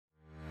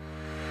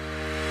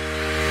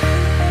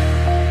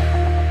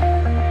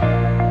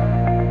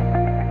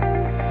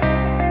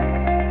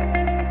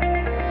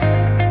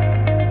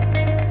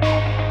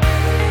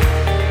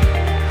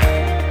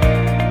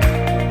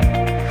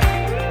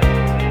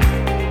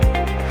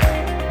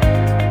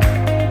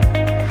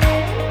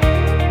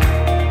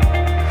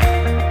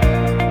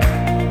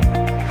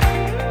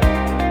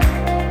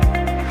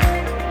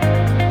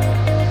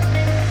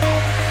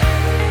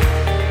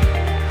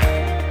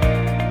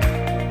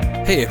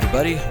Hey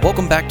everybody,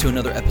 welcome back to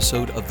another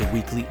episode of the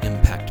Weekly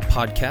Impact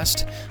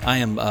Podcast. I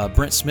am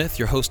Brent Smith,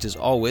 your host as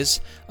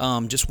always.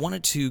 Just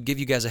wanted to give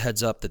you guys a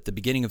heads up that the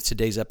beginning of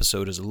today's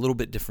episode is a little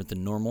bit different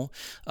than normal,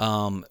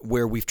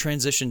 where we've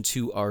transitioned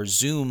to our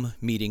Zoom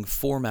meeting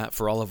format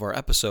for all of our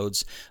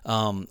episodes.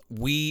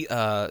 We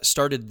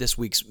started this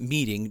week's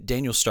meeting,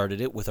 Daniel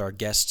started it with our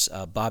guests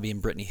Bobby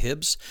and Brittany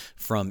Hibbs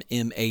from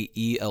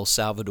MAE El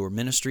Salvador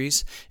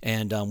Ministries,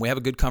 and we have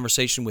a good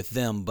conversation with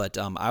them, but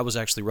I was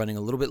actually running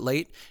a little bit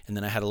late, and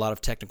then I had a lot of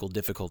technical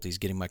difficulties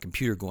getting my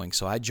computer going,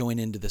 so I joined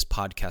into this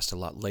podcast a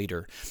lot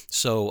later.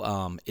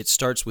 So it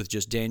starts with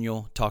just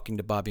Daniel talking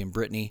to Bobby and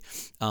Brittany,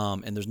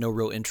 and there's no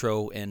real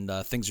intro, and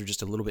things are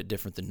just a little bit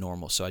different than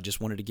normal. So I just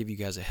wanted to give you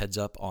guys a heads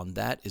up on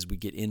that as we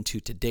get into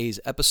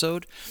today's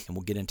episode, and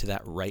we'll get into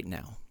that right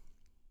now.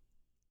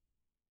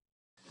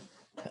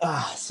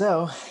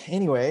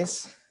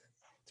 Anyways,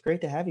 it's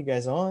great to have you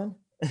guys on.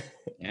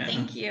 Yeah.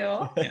 Thank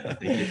you. Yeah,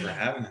 thank you for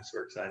having us.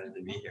 We're excited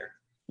to be here.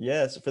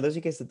 Yes, for those of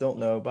you guys that don't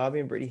know, Bobby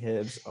and Brittany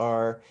Hibbs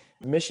are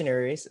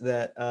missionaries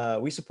that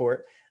we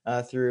support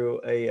through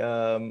a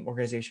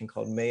organization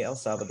called MAE El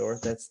Salvador.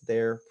 That's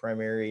their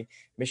primary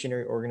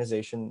missionary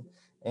organization,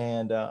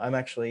 and I'm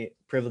actually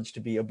privileged to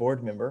be a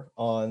board member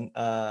on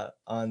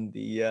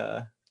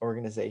the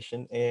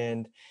organization,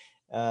 and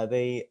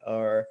they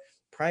are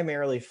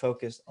primarily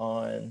focused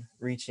on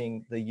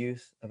reaching the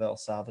youth of El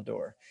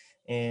Salvador.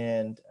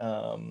 And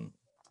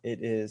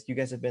you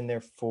guys have been there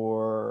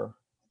for,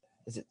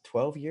 is it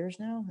 12 years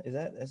now? Is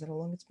that how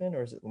long it's been,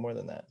 or is it more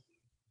than that?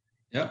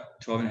 Yep,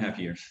 12 and a half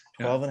years.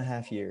 12 and a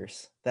half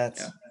years.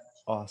 That's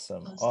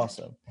awesome.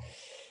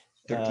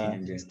 13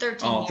 in June.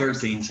 13 Oh,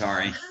 years. 13,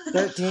 sorry.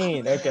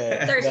 13, okay.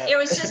 It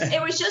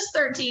was just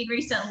 13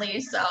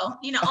 recently. So,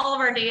 all of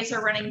our days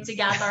are running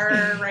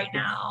together right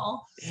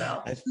now.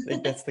 So I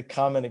think that's the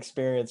common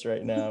experience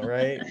right now,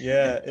 right?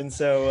 Yeah. And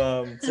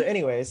so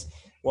anyways,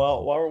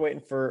 while we're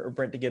waiting for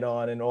Brent to get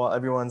on and while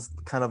everyone's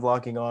kind of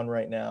logging on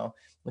right now,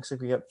 looks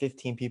like we got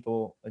 15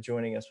 people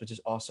joining us, which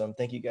is awesome.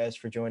 Thank you guys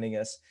for joining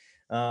us.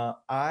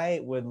 I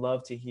would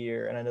love to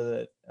hear, and I know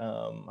that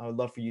I would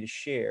love for you to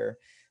share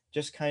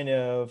just kind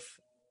of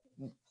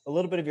a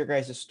little bit of your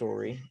guys'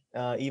 story,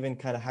 even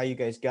kind of how you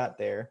guys got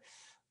there,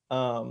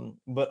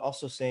 but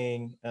also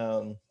saying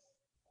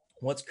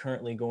what's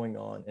currently going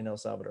on in El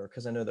Salvador,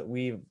 because I know that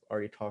we've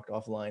already talked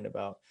offline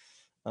about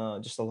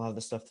just a lot of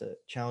the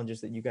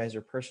challenges that you guys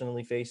are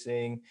personally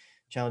facing,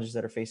 challenges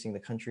that are facing the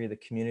country, the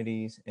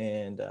communities.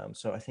 And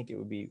so I think it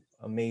would be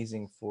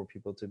amazing for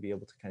people to be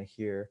able to kind of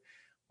hear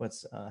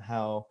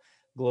how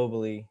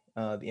globally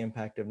the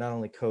impact of not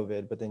only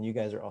COVID, but then you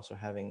guys are also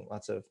having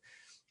lots of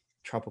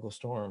tropical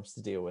storms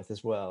to deal with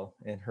as well,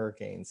 and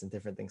hurricanes and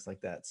different things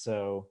like that.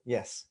 So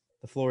yes,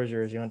 the floor is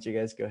yours. I want you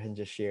guys to go ahead and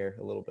just share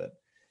a little bit.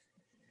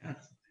 Yeah.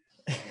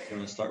 You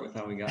want to start with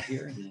how we got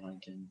here, and then I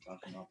can talk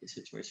about the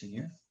situation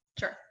here?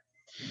 Sure.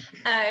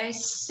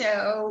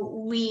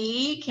 So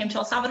we came to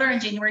El Salvador in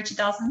January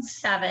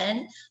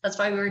 2007. That's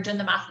why we were doing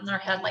the math in our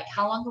head, like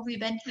how long have we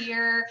been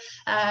here?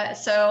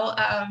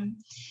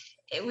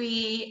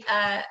 We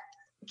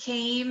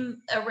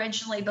came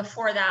originally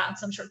before that on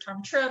some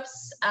short-term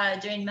trips,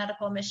 doing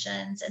medical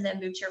missions, and then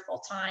moved here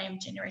full-time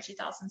January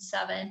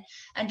 2007.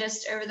 And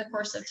just over the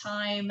course of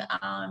time,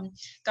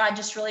 God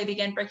just really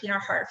began breaking our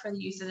heart for the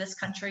youth of this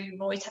country.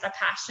 We've always had a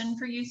passion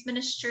for youth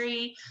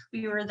ministry.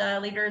 We were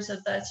the leaders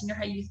of the senior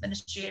high youth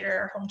ministry at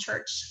our home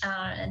church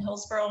in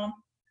Hillsboro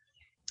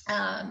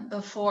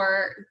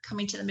before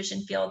coming to the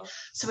mission field.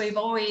 So we've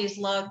always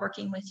loved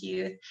working with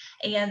youth.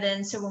 And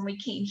then so when we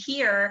came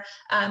here,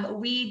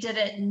 we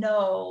didn't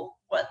know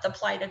what the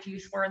plight of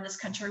youth were in this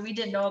country. We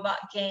didn't know about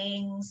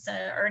gangs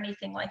or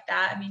anything like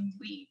that. I mean,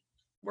 we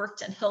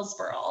worked in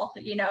Hillsboro,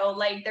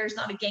 like there's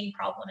not a gang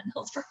problem in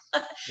Hillsboro.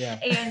 Yeah.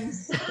 And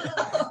so,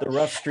 the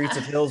rough streets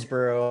of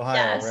Hillsboro, Ohio,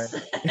 yes.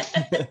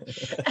 Right?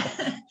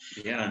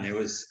 Yeah,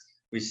 and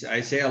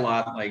I say a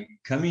lot, like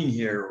coming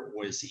here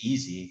was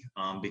easy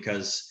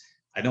because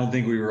I don't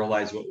think we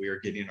realized what we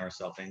were getting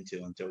ourselves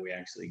into until we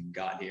actually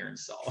got here and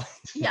saw it.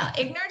 Yeah,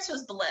 ignorance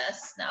was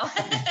bliss. No.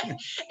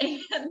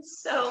 And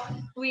so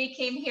we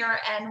came here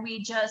and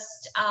we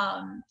just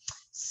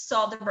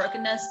saw the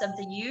brokenness of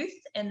the youth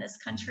in this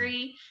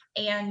country,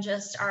 and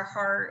just our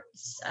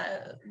hearts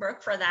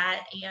broke for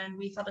that, and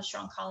we felt a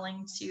strong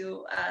calling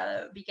to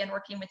begin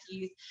working with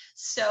youth.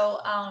 So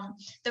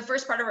the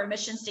first part of our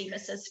mission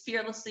statement says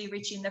fearlessly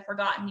reaching the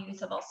forgotten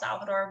youth of El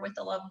Salvador with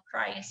the love of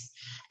Christ.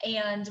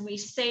 And we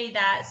say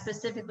that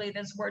specifically,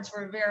 those words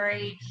were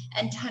very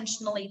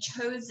intentionally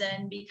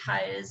chosen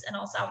because in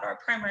El Salvador, our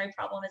primary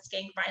problem is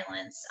gang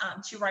violence.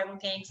 Two rival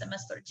gangs,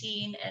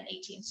 MS-13 and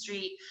 18th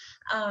Street,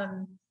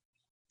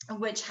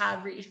 which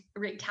have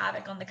wreaked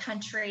havoc on the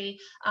country.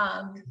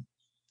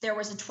 there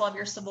was a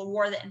 12-year civil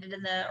war that ended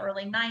in the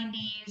early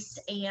 90s,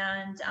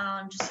 and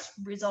just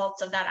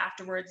results of that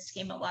afterwards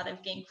came a lot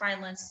of gang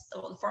violence,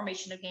 the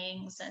formation of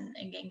gangs and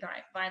gang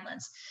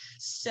violence.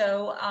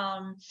 So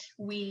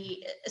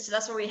so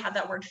that's where we have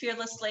that word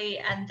fearlessly,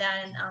 and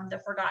then the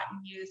forgotten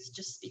youth,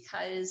 just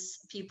because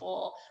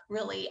people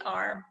really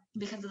are,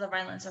 because of the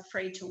violence,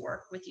 afraid to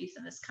work with youth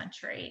in this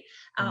country.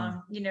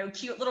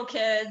 Cute little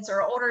kids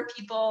or older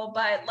people,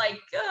 but like,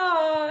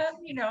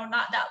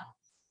 not that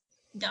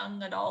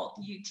young adult,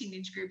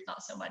 teenage group,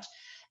 not so much.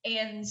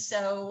 And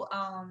so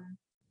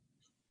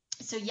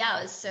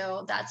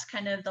so that's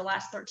kind of the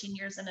last 13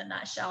 years in a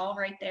nutshell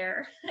right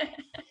there.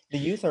 The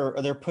youth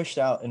they're pushed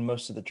out in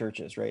most of the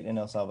churches, right, in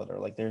El Salvador.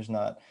 Like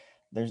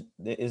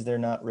is there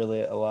not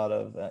really a lot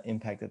of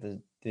impact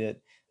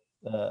that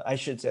I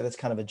should say, that's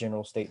kind of a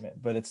general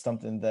statement, but it's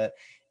something that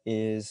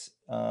is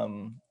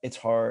it's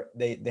hard.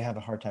 They have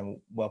a hard time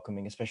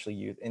welcoming, especially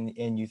youth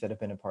and youth that have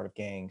been a part of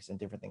gangs and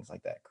different things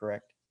like that,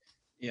 correct?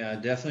 Yeah,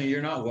 definitely.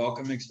 You're not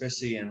welcome,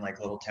 especially in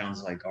like little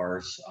towns like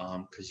ours,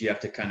 because you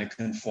have to kind of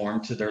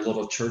conform to their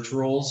little church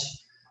rules.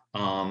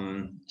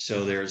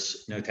 So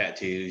there's no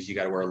tattoos. You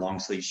got to wear long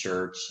sleeve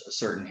shirts, a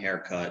certain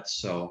haircut.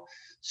 So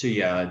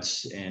yeah,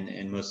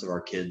 and most of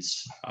our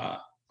kids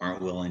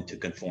aren't willing to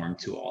conform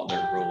to all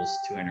their rules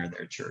to enter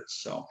their church.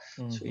 So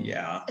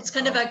yeah, it's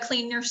kind of a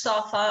clean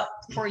yourself up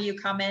before you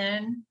come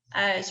in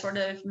sort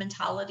of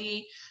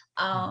mentality.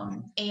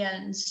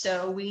 And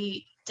so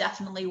we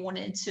definitely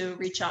wanted to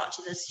reach out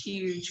to this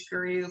huge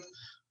group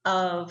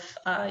of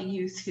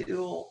youth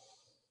who,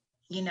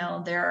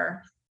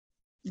 they're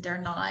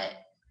not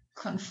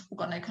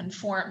going to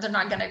conform. They're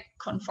not going to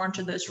conform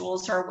to those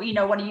rules, or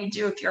what do you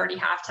do if you already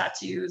have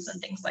tattoos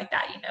and things like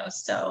that?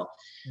 So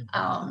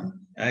I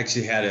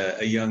actually had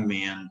a young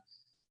man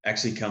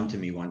actually come to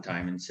me one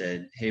time and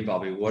said, "Hey,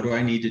 Bobby, what do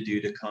I need to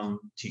do to come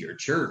to your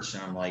church?"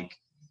 And I'm like,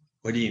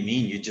 "What do you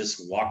mean? You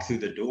just walk through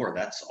the door.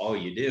 That's all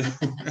you do."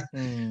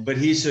 But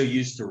he's so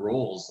used to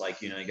rules,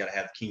 like, you got to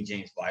have King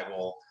James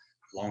Bible,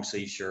 long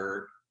sleeve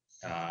shirt,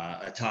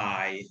 a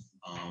tie.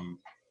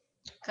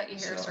 Cut your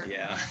hair. So,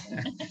 yeah,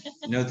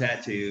 no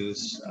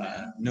tattoos,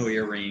 no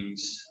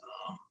earrings.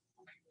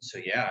 So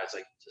yeah, it's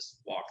like,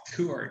 just walk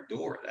through our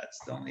door. That's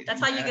the only.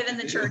 That's how you get in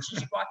the church. You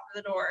walk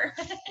through the door.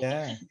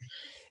 Yeah,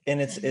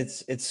 and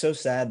it's so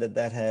sad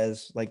that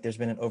has, like, there's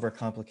been an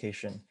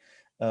overcomplication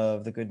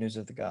of the good news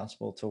of the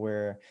gospel to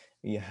where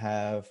you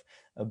have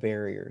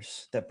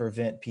barriers that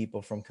prevent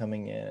people from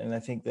coming in. And I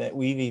think that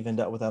we've even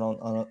dealt with that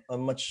on a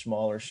much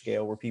smaller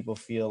scale, where people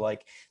feel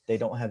like they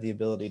don't have the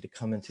ability to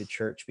come into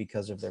church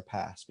because of their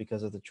past,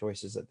 because of the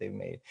choices that they've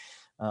made,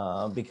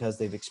 because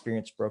they've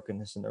experienced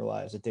brokenness in their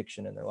lives,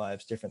 addiction in their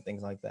lives, different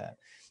things like that.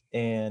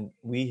 And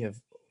we have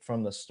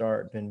from the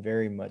start been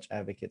very much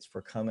advocates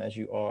for come as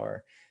you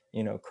are.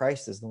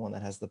 Christ is the one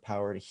that has the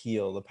power to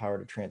heal, the power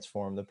to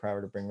transform, the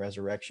power to bring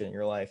resurrection in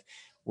your life.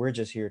 We're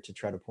just here to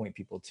try to point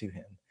people to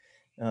him.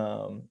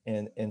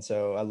 And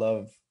so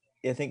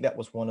I think that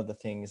was one of the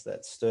things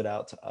that stood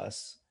out to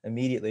us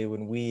immediately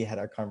when we had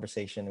our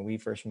conversation and we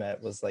first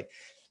met, was like,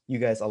 you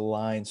guys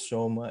align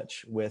so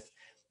much with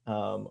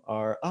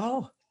our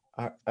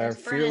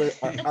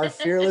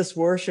fearless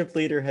worship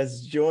leader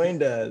has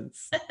joined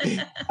us.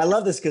 I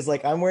love this because,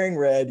 like, I'm wearing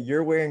red,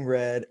 you're wearing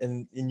red,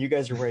 and you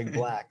guys are wearing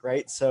black,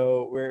 right?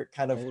 So we're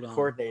kind of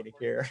coordinating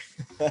here.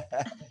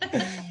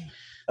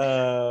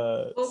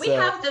 We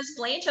have those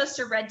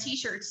Blanchester red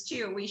t-shirts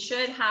too. We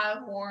should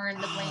have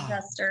worn the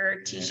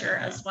Blanchester t-shirt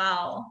as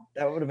well.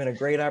 That would have been a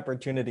great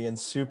opportunity and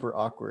super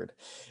awkward.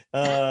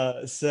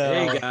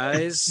 Hey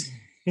guys.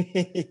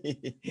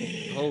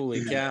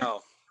 Holy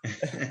cow.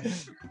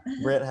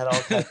 Brent had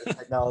all kinds of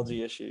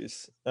technology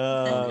issues.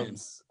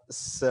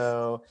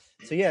 So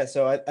I think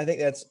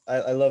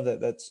I love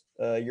that. That's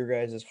your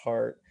guys'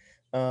 heart.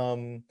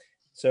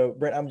 So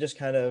Brent, I'm just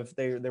kind of,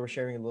 they were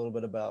sharing a little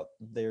bit about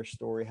their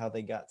story, how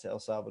they got to El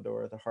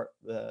Salvador,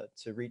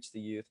 to reach the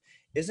youth.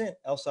 Isn't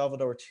El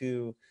Salvador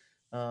too,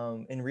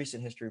 in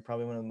recent history,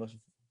 probably one of the most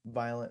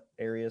violent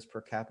areas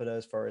per capita,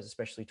 as far as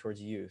especially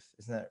towards youth?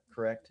 Isn't that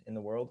correct in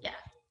the world? Yeah.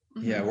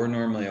 Yeah, we're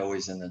normally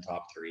always in the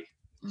top 3.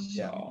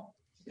 Yeah. So,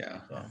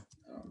 yeah.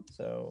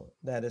 So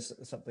that is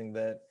something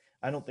that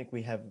I don't think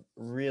we have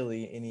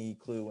really any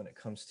clue when it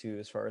comes to,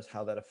 as far as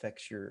how that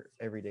affects your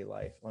everyday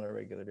life on a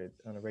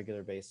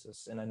regular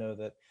basis. And I know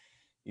that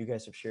you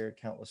guys have shared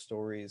countless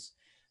stories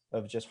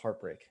of just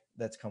heartbreak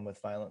that's come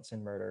with violence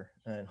and murder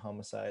and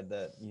homicide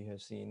that you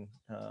have seen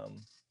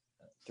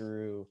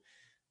through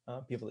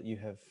people that you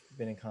have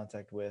been in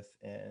contact with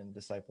and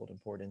discipled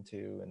and poured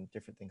into and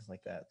different things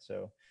like that.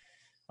 So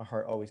our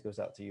heart always goes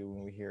out to you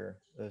when we hear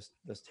those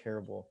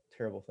terrible,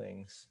 terrible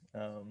things.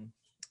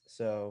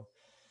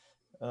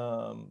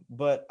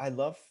 But I'd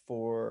love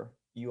for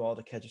you all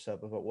to catch us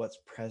up about what's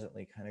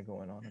presently kind of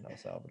going on in El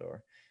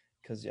Salvador,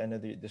 because I know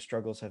the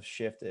struggles have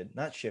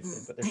not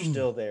shifted, but they're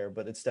still there.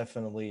 But it's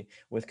definitely,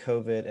 with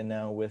COVID and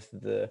now with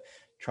the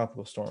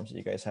tropical storms that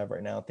you guys have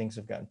right now, things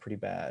have gotten pretty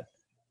bad.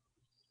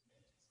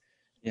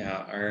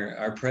 Yeah,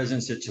 our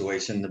present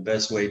situation, the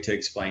best way to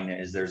explain it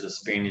is there's a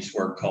Spanish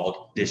word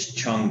called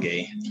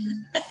dischungue,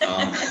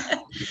 um,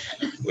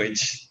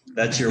 which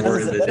that's your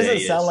word of the That day.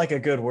 doesn't sound like a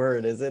good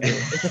word, is it?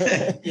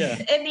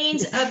 Yeah. It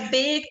means a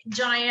big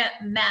giant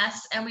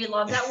mess, and we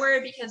love that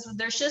word because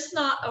there's just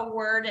not a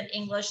word in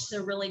English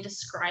to really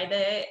describe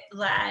it.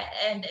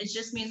 And it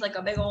just means like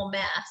a big old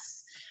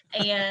mess.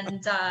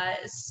 And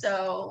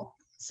so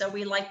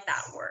we like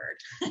that word.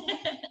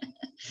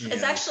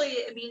 It's actually,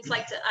 it means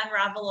like to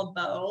unravel a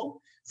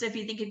bow. So if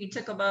you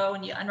took a bow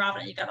and you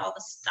unravel it, you got all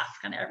the stuff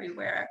kind of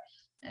everywhere.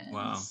 And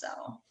Wow. so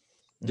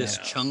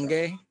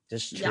Dischungue?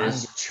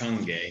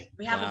 Dischungue.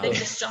 we have a big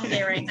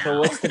dischungue right now. So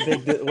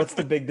what's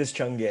the big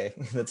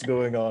dischungue that's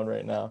going on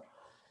right now?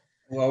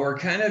 Well, we're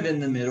kind of in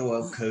the middle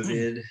of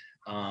COVID,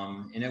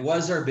 and it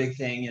was our big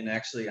thing. And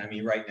actually, I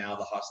mean, right now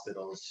the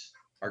hospitals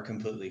are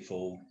completely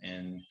full,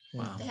 and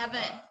Wow. They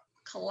haven't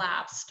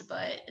collapsed,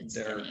 but it's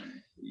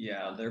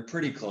they're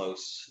pretty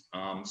close.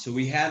 So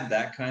we had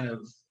that kind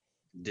of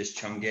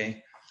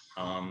dischungue.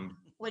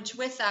 Which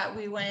with that,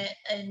 we went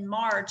in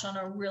March on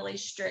a really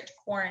strict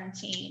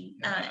quarantine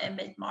in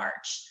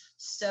mid-March.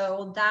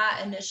 So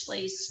that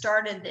initially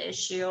started the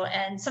issue.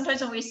 And sometimes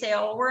when we say,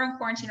 oh, we're in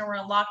quarantine or we're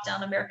in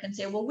lockdown, Americans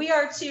say, well, we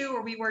are too,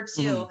 or we were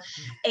too.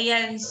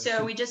 And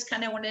so we just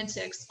kind of wanted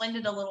to explain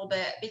it a little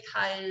bit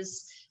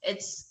because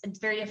it's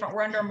very different.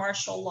 We're under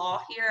martial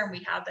law here, and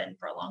we have been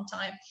for a long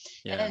time.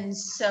 Yeah. And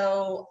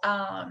so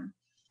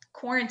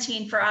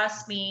quarantine for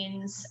us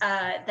means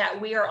that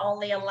we are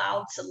only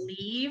allowed to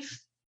leave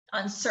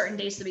on certain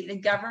days of the week. The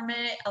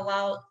government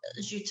allows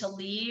you to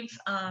leave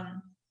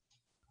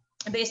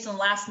based on the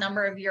last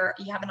number of you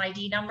have an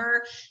ID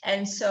number.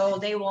 And so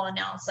they will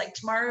announce like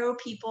tomorrow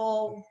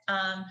people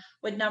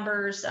with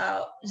numbers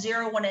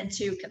 0, 1, and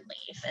 2 can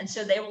leave. And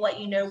so they will let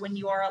you know when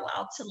you are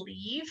allowed to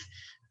leave.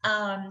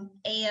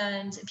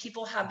 And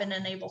people have been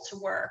unable to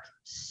work.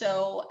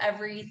 So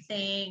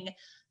everything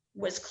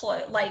was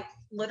closed. Like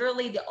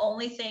literally the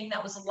only thing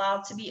that was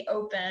allowed to be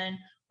open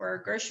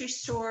were grocery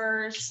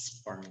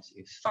stores,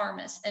 pharmacies.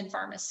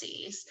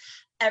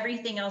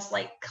 Everything else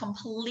like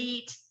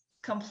complete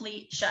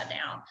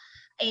shutdown.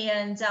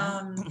 And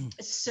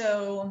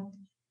so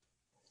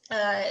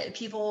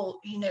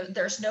people,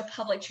 there's no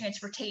public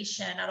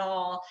transportation at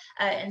all.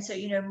 And so,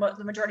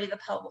 the majority of the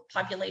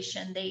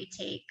population, they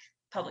take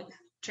public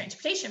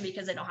transportation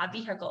because they don't have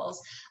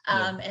vehicles.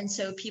 And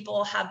so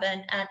people have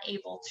been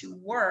unable to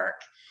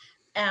work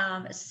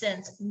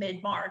since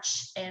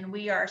mid-March, and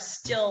we are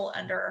still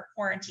under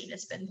quarantine.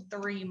 It's been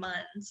 3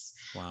 months.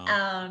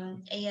 Wow.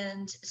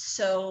 And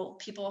so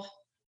people,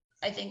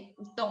 I think,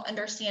 don't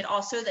understand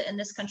also that in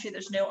this country,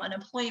 there's no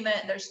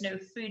unemployment, there's no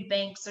food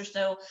banks, there's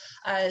no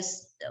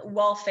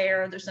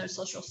welfare, there's no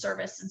social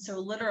service. And so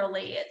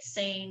literally it's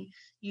saying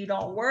you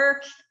don't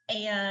work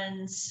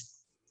and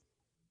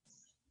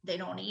they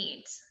don't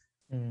eat.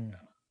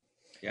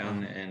 Yeah.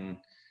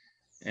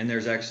 And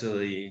there's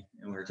actually,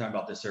 and we were talking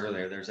about this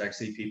earlier, there's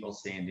actually people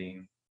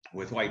standing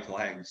with white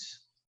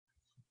flags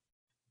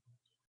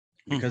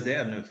because they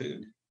have no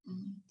food.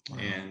 Wow.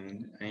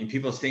 And I mean,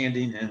 people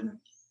standing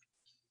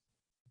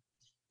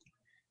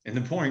in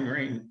the pouring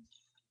rain,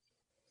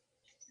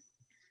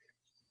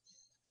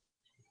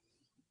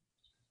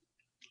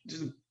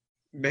 just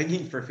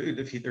begging for food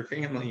to feed their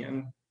family.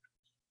 And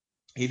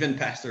even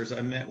pastors,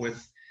 I met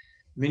with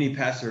many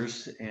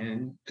pastors,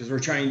 and because we're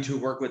trying to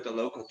work with the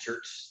local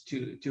church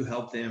to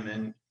help them,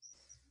 and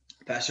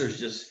pastors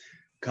just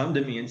come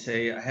to me and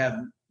say, I have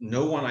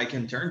no one I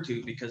can turn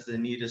to because the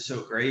need is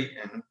so great.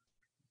 And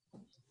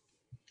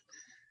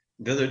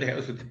the other day I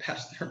was with the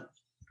pastor,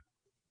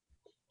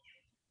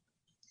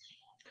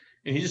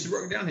 and he just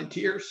broke down in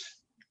tears,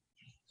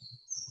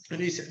 and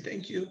he said,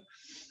 thank you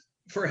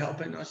for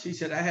helping us. He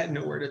said, I had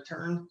nowhere to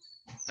turn.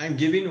 I'm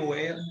giving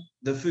away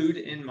the food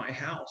in my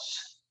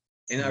house,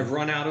 and I've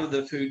run out of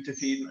the food to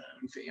feed my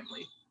own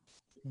family.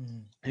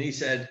 And he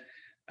said,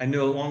 I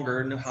no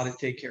longer know how to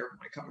take care of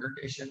my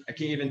congregation. I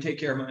can't even take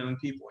care of my own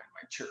people in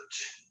my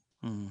church.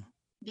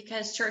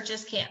 Because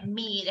churches can't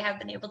meet. They have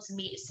been able to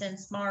meet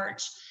since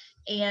March.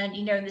 And,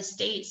 in the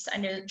States, I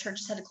know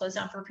churches had to close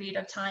down for a period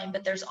of time,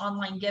 but there's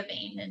online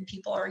giving and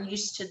people are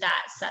used to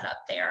that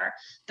setup there.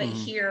 But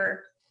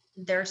here,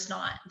 there's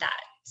not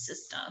that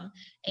system.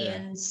 Yeah.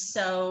 And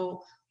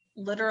so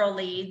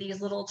literally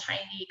these little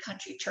tiny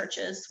country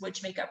churches,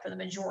 which make up for the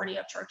majority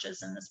of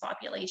churches in this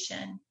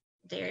population,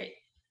 there's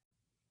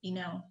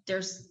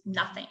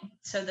nothing.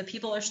 So the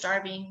people are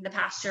starving, the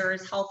pastor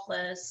is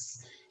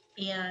helpless,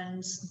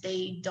 and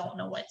they don't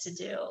know what to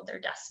do.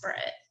 They're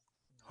desperate.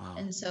 Wow.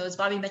 And so as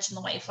Bobby mentioned,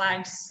 the white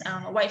flags,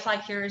 a white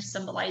flag here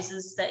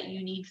symbolizes that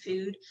you need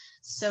food.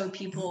 So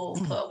people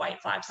put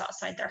white flags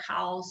outside their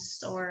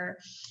house. Or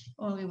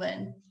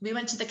when we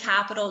went to the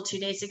Capitol 2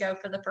 days ago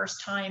for the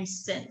first time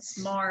since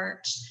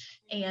March,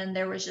 and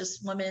there was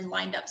just women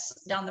lined up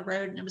down the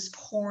road, and it was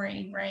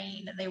pouring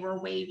rain, and they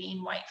were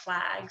waving white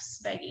flags,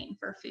 begging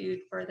for food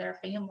for their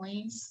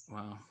families.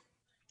 Wow.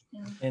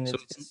 Yeah. And So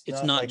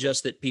it's not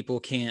just that people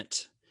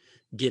can't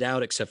get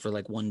out except for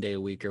like one day a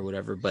week or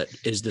whatever. But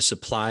is the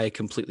supply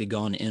completely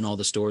gone in all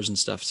the stores and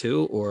stuff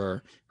too,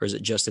 or is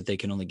it just that they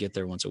can only get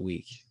there once a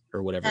week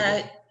or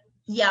whatever?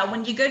 Yeah,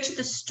 when you go to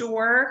the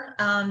store,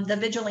 the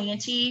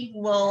vigilante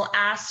will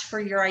ask for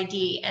your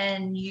ID,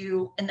 and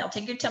they'll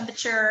take your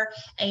temperature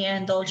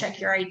and they'll check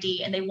your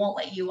ID, and they won't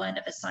let you in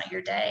if it's not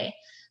your day.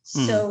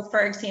 So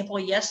for example,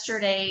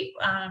 yesterday,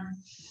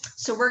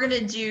 so we're going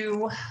to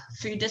do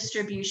food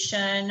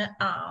distribution,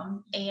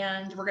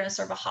 and we're going to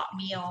serve a hot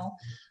meal.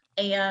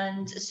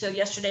 And so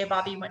yesterday,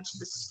 Bobby went to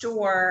the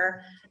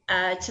store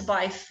to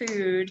buy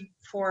food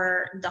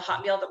for the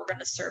hot meal that we're going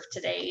to serve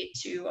today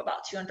to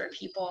about 200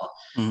 people.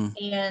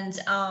 And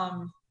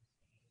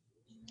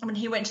when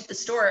he went to the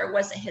store, it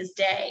wasn't his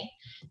day,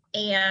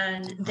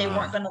 and they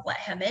weren't going to let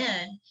him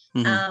in.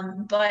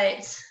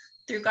 But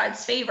through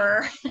God's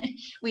favor,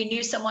 we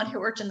knew someone who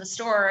worked in the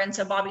store. And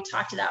so Bobby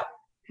talked to that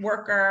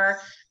worker.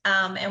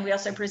 And we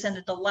also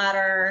presented the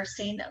letter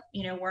saying that,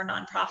 we're a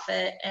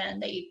nonprofit,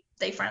 and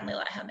they finally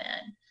let him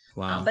in.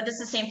 Wow. But it's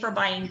the same for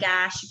buying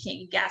gas. You can't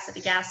get gas at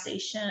the gas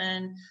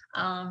station.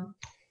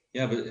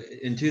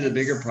 The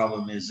bigger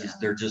problem is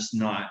they're just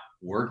not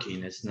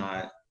working. It's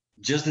not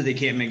just that they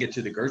can't make it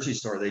to the grocery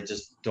store. They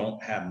just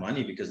don't have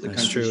money because the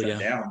country's shut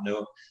down.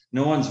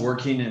 No one's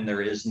working, and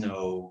there's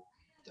no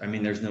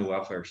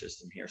welfare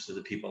system here. So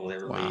the people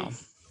literally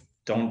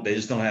they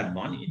just don't have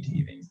money to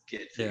even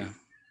get food.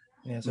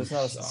 Yeah, so it's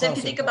not. So if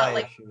you think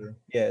about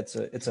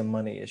it's a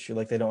money issue.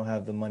 Like they don't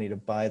have the money to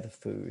buy the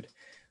food.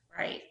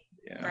 Right.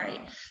 Yeah. Right.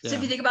 So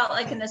if you think about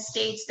like in the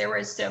States, there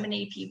were so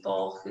many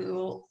people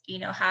who,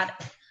 had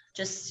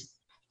just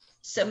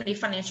so many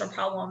financial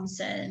problems,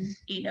 and,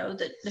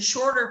 the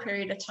shorter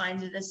period of time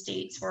that the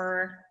States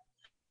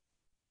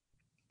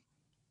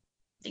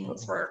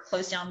things were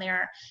closed down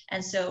there.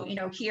 And so,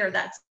 here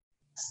that's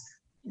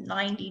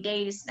 90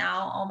 days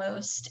now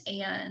almost.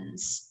 And,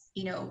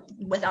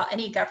 without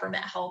any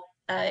government help,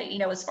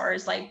 as far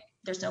as like,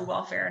 there's no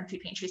welfare and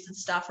food pantries and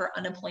stuff, or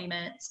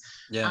unemployment.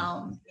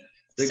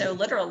 So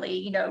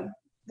literally,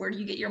 where do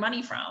you get your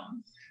money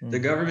from? The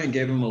government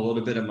gave them a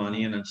little bit of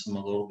money and a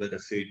little bit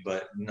of food,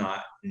 but not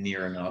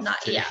near enough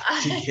to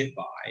get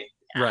by.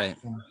 Right.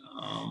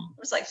 It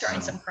was like throwing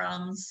some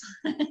crumbs.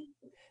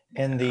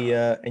 And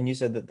and you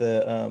said that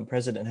the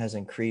president has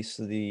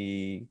increased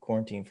the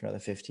quarantine for another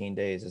 15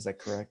 days. Is that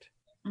correct?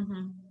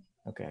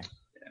 Okay.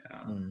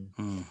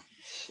 Yeah.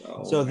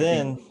 So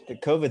then the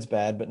COVID's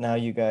bad, but now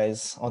you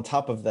guys, on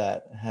top of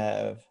that,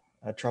 have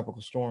a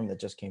tropical storm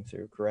that just came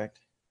through, correct?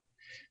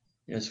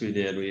 Yes, we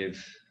did.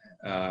 We've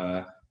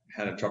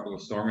had a tropical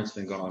storm. It's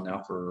been going on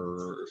now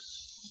for...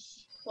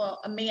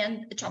 Well,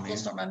 tropical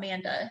storm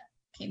Amanda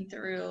came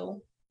through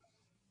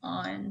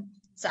on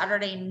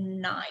Saturday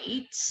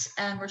night,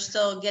 and we're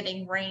still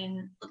getting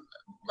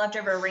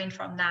leftover rain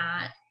from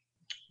that.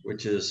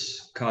 Which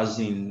is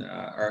causing,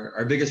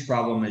 our biggest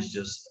problem is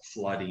just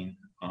flooding.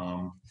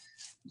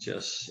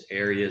 Just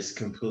areas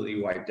completely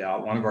wiped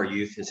out. One of our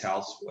youth, his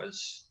house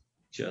was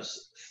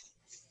just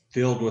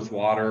filled with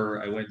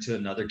water. I went to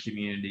another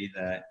community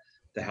that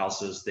the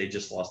houses, they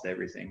just lost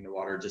everything. The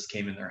water just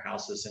came in their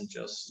houses and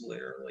just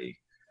literally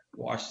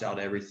washed out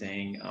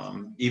everything.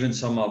 Even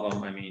some of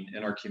them,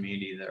 in our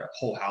community, their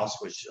whole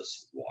house was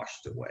just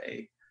washed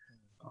away.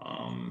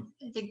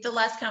 I think the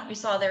last count we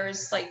saw, there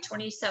was like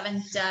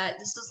 27 dead.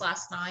 This was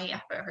last night.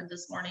 I heard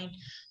this morning.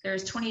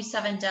 There's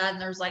 27 dead,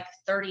 and there's like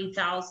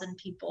 30,000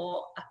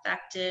 people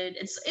affected.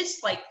 It's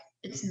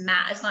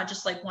mass. It's not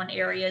just like one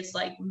area. It's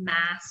like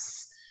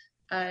mass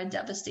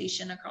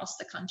devastation across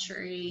the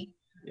country.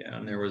 Yeah,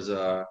 and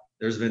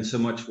there's been so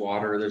much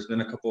water. There's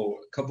been a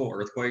couple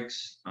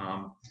earthquakes,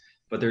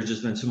 but there's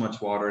just been so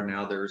much water.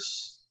 Now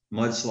there's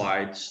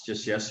mudslides.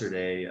 Just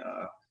yesterday,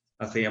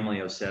 a family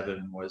of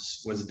 7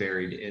 was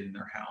buried in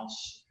their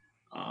house,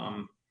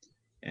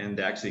 and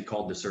actually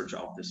called the search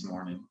off this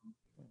morning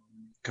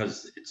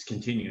because it's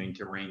continuing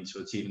to rain.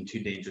 So it's even too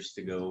dangerous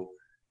to go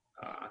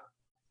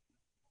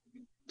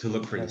to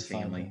look for this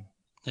family.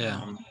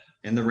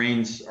 And the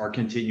rains are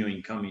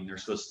continuing coming. They're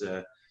supposed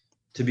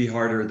to be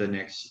harder the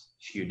next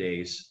few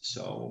days.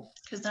 So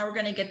because now we're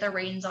going to get the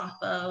rains off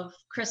of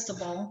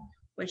Cristobal,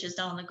 which is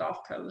down on the Gulf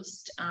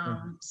Coast.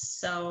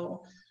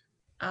 So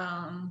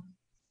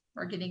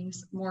we're getting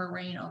more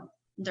rain.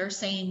 They're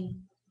saying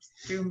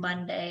through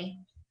Monday.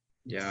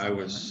 Yeah, I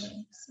was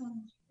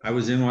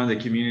in one of the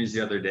communities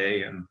the other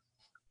day, and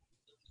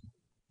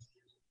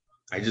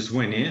I just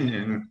went in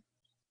and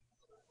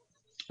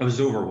I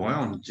was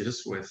overwhelmed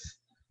just with,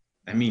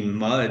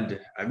 mud.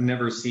 I've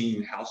never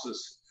seen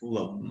houses full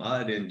of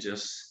mud, and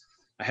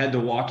I had to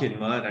walk in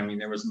mud.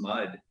 There was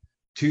mud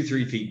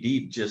 2-3 feet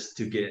deep just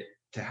to get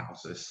to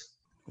houses.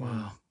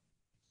 Wow.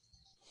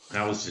 And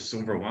I was just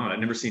overwhelmed. I'd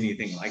never seen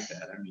anything like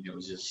that. It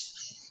was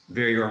just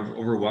very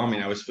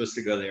overwhelming. I was supposed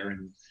to go there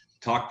and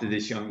talk to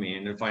this young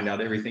man and find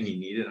out everything he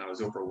needed. I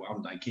was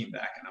overwhelmed. I came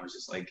back and I was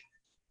just like,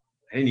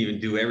 I didn't even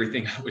do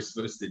everything I was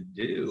supposed to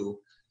do.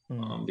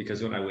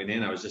 Because when I went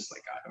in, I was just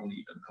like, I don't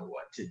even know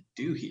what to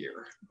do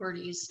here. Where do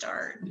you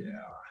start? Yeah.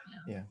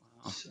 Yeah.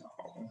 So.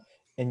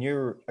 And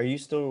are you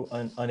still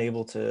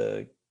unable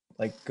to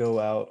like go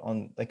out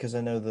on, like, because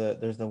I know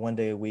there's the 1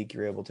 day a week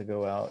you're able to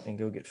go out and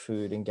go get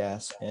food and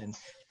gas, and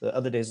the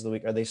other days of the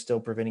week, are they still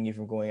preventing you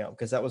from going out?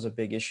 Because that was a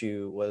big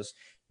issue, was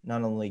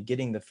not only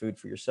getting the food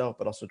for yourself,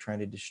 but also trying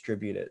to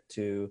distribute it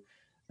to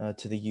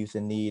the youth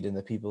in need and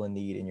the people in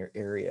need in your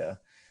area.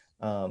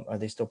 Are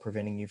they still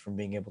preventing you from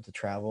being able to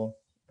travel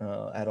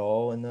at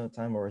all in the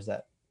time, or is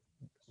that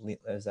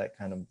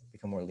kind of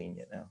become more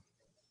lenient now?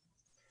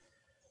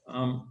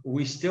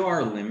 We still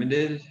are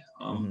limited.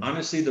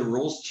 Honestly, the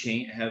rules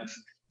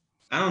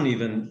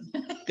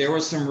there were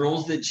some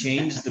rules that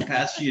changed the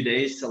past few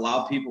days to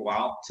allow people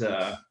out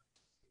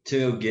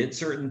to get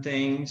certain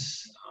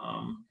things.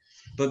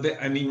 But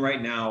I mean,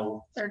 right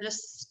now, They're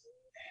just,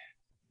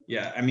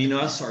 yeah, I mean,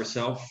 us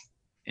ourselves,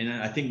 and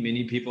I think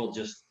many people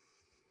just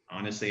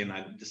honestly, and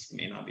this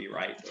may not be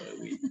right, but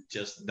we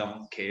just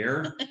don't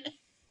care.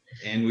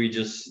 And we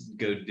just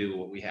go do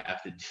what we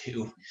have to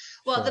do.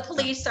 well, the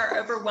police are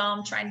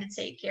overwhelmed trying to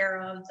take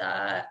care of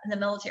the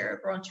military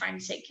overwhelmed trying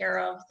to take care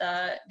of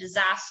the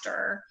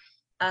disaster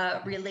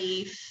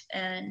relief.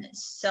 And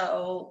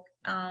so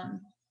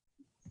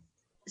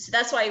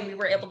that's why we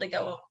were able to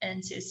go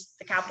into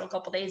the Capitol a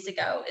couple days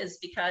ago, is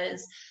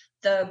because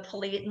the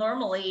police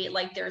normally,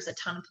 like, there's a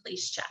ton of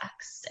police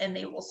checks and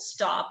they will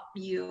stop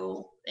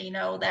you,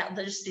 that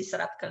they just set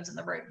up cones in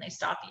the road and they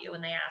stop you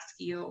and they ask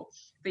you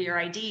for your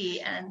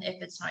ID. And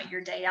if it's not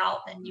your day out,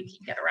 then you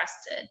can get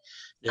arrested.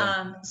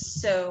 Yeah.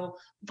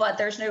 But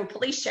there's no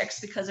police checks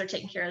because they're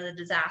taking care of the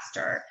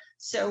disaster.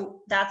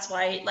 So that's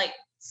why,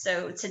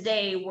 so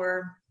today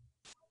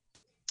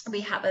we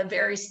have a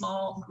very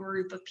small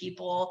group of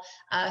people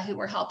who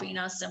are helping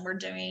us, and we're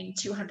doing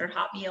 200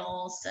 hot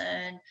meals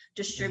and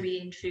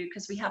distributing food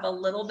because we have a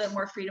little bit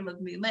more freedom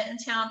of movement in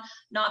town,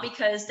 not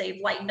because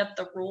they've lightened up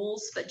the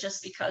rules, but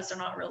just because they're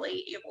not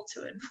really able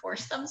to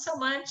enforce them so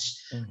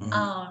much.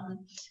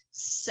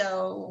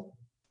 So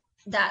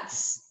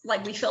that's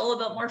we feel a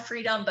little bit more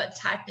freedom, but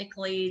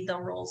technically the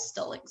rules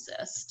still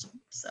exist.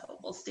 So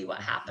we'll see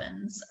what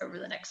happens over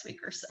the next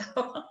week or so.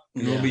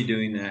 And we'll be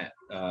doing that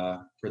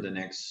for the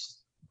next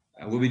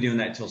we'll be doing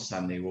that till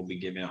Sunday. We'll be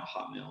giving out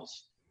hot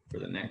meals for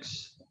the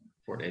next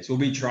 4 days. We'll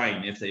be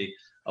trying if they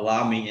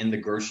allow me in the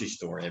grocery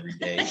store every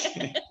day.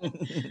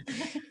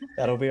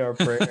 That'll be our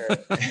prayer.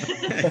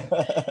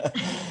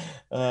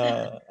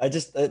 That's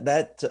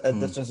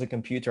just a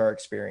compute to our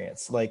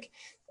experience. Like,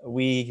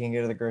 we can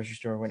go to the grocery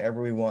store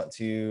whenever we want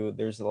to.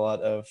 There's a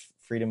lot of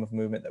freedom of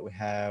movement that we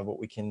have, what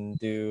we can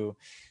do.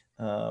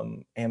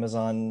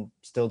 Amazon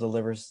still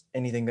delivers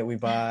anything that we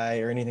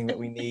buy or anything that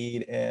we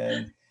need.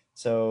 And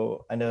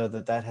so I know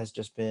that has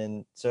just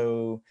been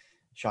so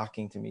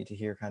shocking to me to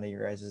hear kind of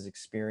your guys'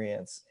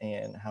 experience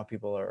and how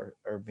people are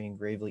being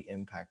gravely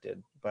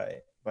impacted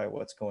by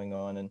what's going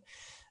on. And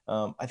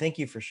I thank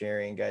you for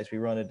sharing, guys. I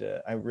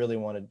really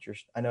wanted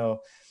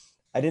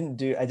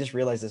I just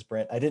realized this,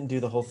 Brent. I didn't do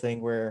the whole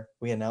thing where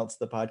we announced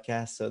the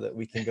podcast so that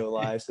we can go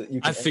live. So that you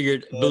can. I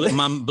figured,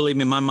 believe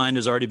me, my mind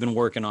has already been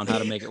working on how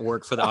to make it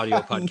work for the audio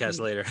podcast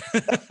later.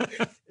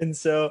 And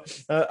so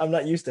I'm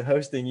not used to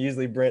hosting.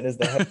 Usually Brent is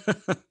the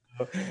host.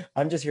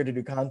 I'm just here to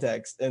do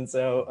context. And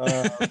so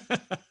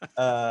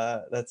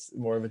that's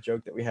more of a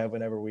joke that we have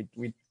whenever we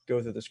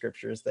go through the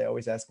scriptures. They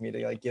always ask me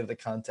to give the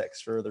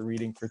context for the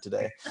reading for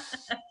today.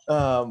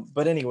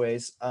 But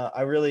anyways,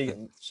 I really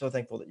am so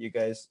thankful that you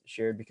guys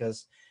shared,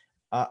 because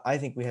I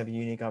think we have a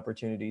unique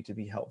opportunity to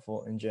be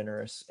helpful and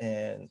generous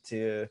and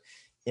to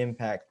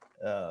impact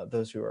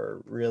those who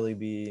are really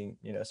being,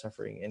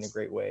 suffering in a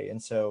great way.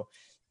 And so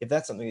if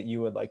that's something that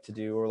you would like to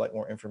do or like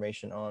more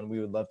information on,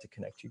 we would love to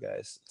connect you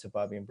guys to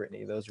Bobby and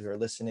Brittany, those who are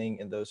listening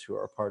and those who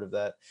are a part of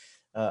that,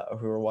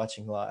 who are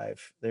watching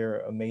live. They're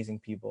amazing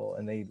people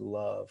and they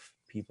love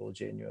people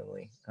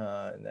genuinely.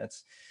 And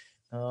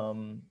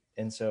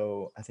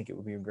so I think it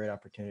would be a great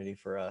opportunity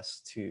for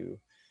us to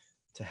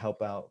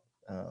help out,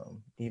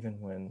 even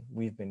when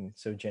we've been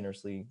so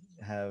generously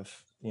I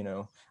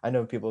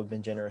know people have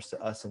been generous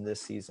to us in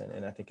this season,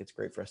 and I think it's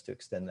great for us to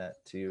extend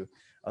that to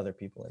other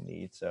people in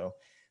need. So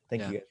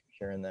thank you guys for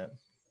sharing that.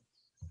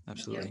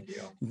 Absolutely.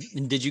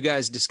 And did you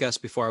guys discuss,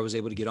 before I was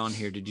able to get on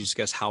here, did you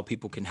discuss how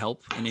people can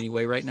help in any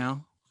way right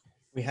now?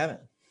 We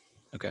haven't.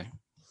 Okay.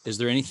 Is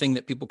there anything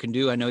that people can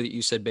do? I know that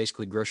you said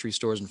basically grocery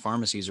stores and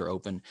pharmacies are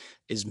open.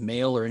 Is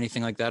mail or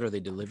anything like that? Are they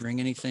delivering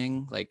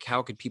anything? Like,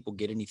 how could people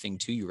get anything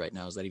to you right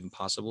now? Is that even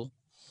possible?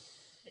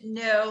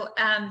 No,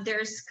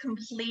 there's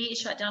complete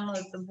shutdown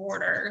of the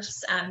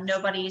borders.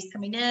 Nobody's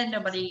coming in.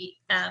 Nobody.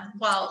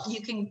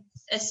 You can,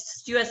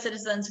 as U.S.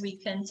 citizens, we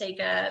can take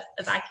a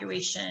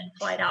evacuation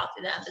flight out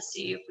to the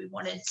embassy if we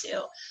wanted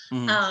to.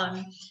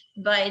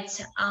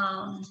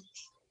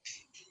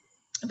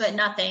 But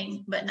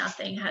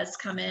nothing has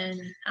come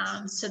in.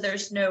 So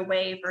there's no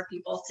way for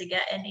people to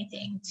get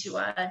anything to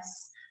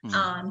us.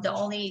 The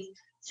only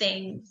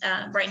thing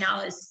right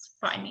now is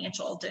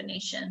financial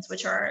donations,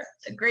 which are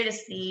the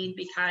greatest need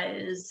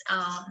because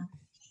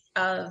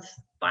of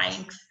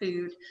buying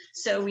food.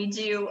 So we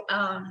do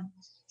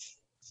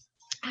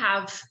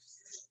have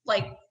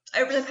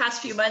over the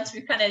past few months,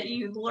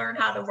 you learn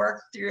how to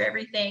work through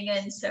everything.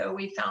 And so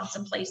we found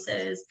some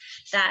places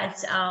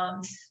that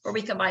where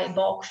we can buy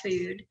bulk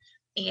food,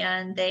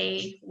 and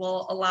they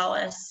will allow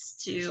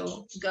us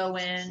to go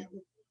in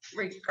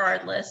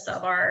regardless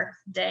of our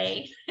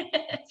day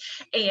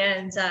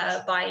and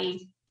buy,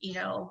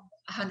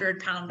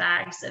 100-pound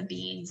bags of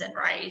beans and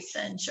rice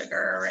and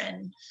sugar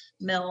and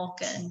milk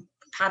and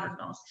powdered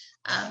milk,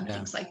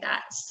 things like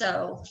that.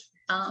 So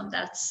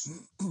that's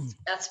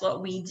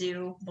what we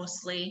do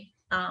mostly.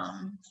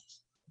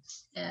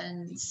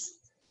 And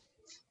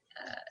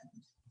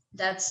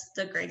that's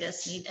the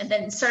greatest need. And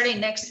then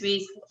starting next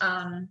week,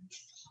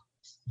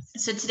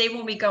 so today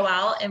when we go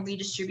out and we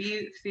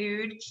distribute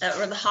food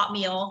or the hot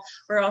meal,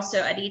 we're also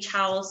at each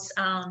house.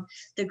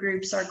 The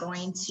groups are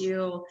going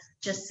to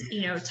just,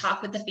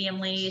 talk with the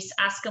families,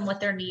 ask them what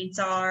their needs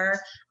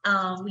are.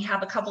 We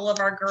have a couple of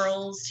our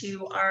girls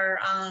who are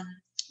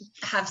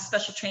have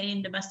special training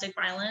in domestic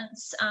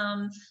violence,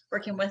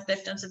 working with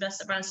victims of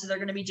domestic violence. So they're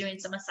going to be doing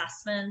some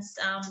assessments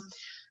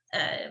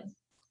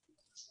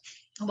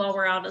while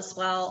we're out as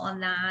well on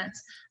that.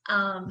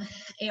 And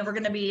we're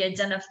going to be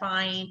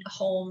identifying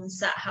homes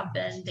that have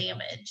been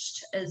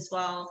damaged as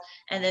well.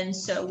 And then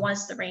so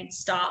once the rain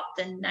stop,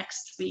 then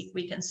next week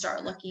we can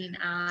start looking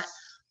at,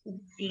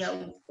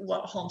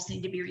 what homes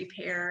need to be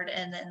repaired,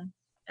 and then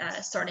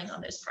starting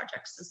on those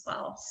projects as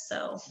well.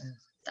 So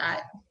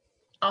that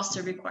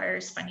also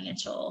requires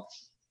financial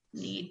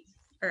need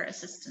or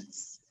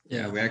assistance.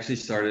 Yeah, we actually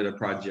started a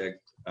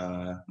project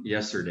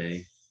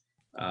yesterday.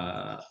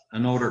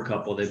 An older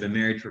couple, they've been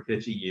married for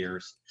 50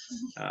 years.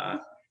 I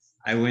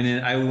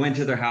went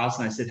to their house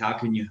and I said, how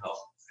can you help?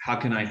 How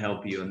can I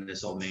help you? And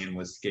this old man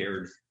was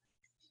scared.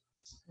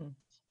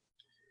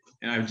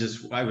 And I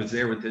was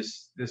there with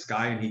this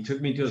guy, and he took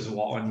me to his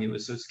wall, and he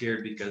was so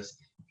scared because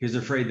he was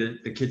afraid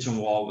that the kitchen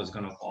wall was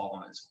going to fall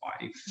on his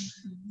wife.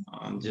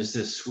 Just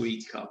this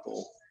sweet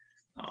couple.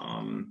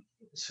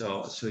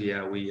 So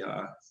yeah,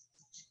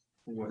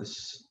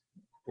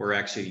 we're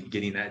actually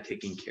getting that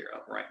taken care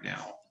of right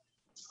now.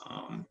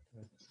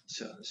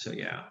 So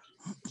yeah.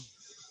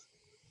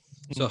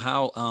 So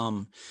how,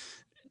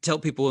 tell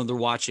people when they're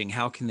watching,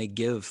 how can they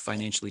give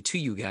financially to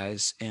you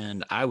guys?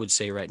 And I would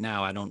say right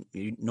now,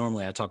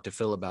 normally I talk to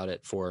Phil about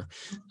it for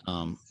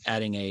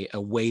adding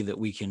a way that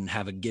we can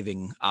have a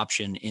giving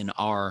option in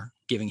our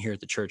giving here at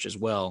the church as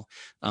well.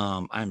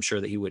 I'm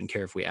sure that he wouldn't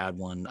care if we add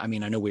one. I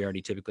mean, I know we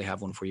already typically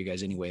have one for you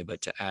guys anyway,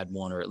 but to add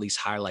one, or at least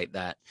highlight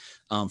that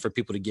for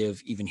people to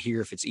give even here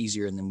if it's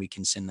easier, and then we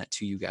can send that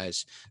to you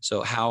guys.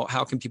 So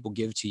how can people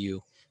give to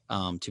you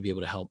to be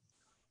able to help?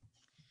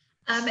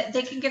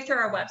 They can give through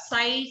our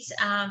website.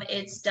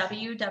 It's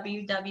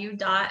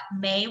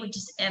www.may, which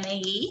is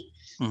MAE,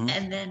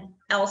 and then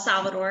El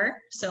Salvador.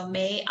 So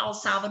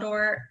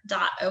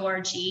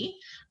mayelsalvador.org.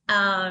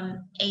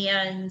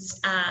 And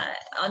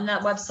on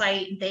that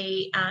website,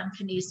 they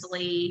can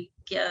easily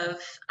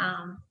give.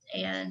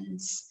 And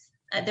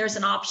there's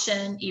an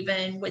option,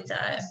 even with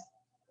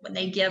when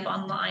they give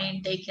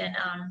online, they can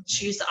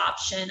choose the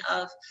option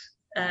of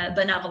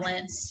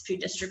benevolence food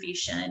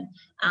distribution,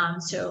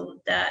 so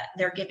that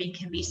their giving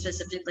can be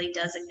specifically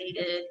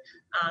designated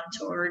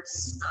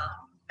towards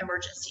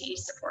emergency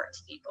support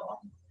to people.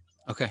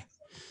 Okay.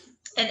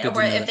 And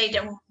or if they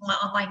don't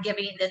want online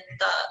giving, then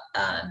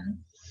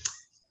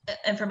the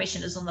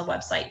information is on the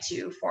website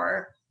too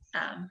for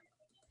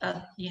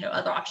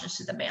other options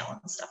through the mail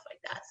and stuff like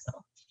that.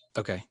 So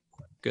okay,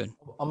 good.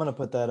 I'm gonna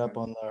put that up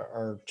on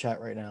our chat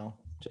right now,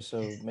 just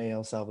so May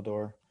El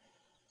Salvador.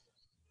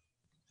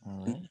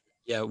 All right.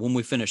 Yeah, when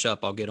we finish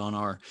up, I'll get on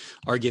our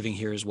giving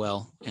here as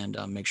well, and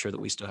make sure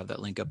that we still have that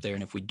link up there.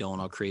 And if we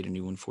don't, I'll create a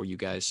new one for you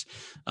guys,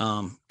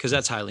 because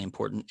that's highly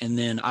important. And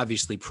then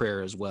obviously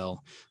prayer as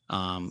well.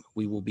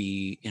 We will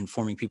be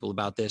informing people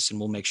about this, and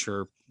we'll make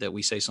sure that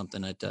we say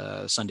something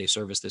at Sunday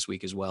service this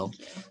week as well,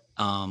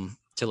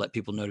 to let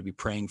people know to be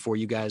praying for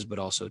you guys, but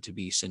also to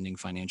be sending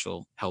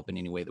financial help in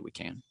any way that we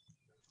can.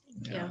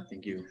 Yeah.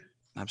 Thank you.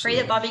 Absolutely.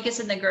 Pray that Bobby gets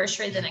in the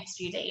grocery the next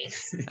few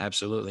days.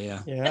 Absolutely.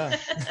 Yeah. Yeah.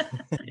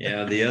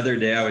 Yeah. The other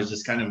day I was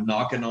just kind of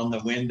knocking on the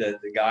window at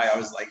the guy. I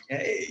was like,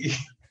 hey,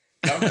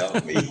 come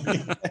help me.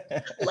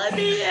 Let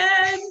me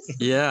in.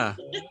 Yeah.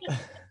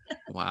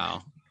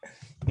 Wow.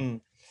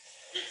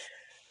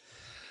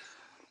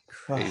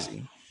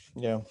 Crazy.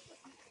 Yeah.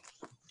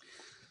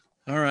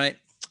 All right.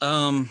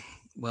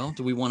 Well,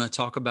 do we want to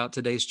talk about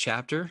today's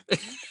chapter?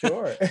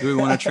 Sure. Do we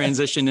want to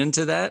transition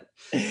into that?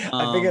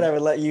 I figured I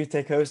would let you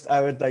take host.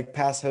 I would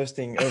pass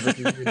hosting over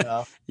to you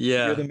now.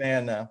 Yeah. You're the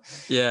man now.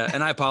 Yeah.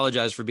 And I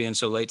apologize for being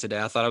so late today.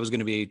 I thought I was going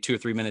to be 2 or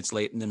 3 minutes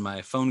late, and then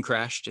my phone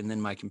crashed, and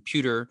then my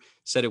computer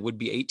said it would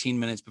be 18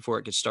 minutes before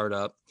it could start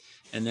up.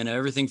 And then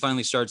everything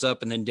finally starts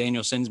up, and then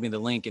Daniel sends me the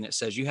link, and it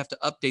says you have to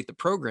update the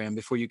program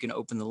before you can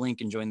open the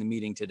link and join the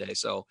meeting today.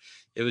 So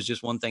it was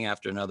just one thing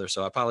after another.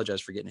 So I apologize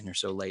for getting in here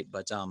so late.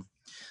 But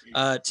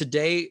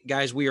today,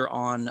 guys, we are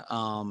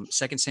on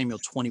 2 Samuel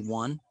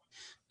 21.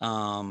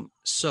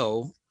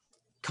 So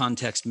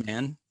context,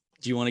 man,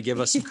 Do you want to give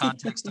us some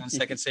context on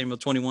 2 Samuel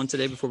 21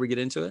 today before we get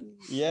into it?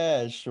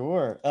 Yeah,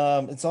 sure.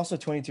 It's also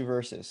 22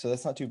 verses, so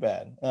that's not too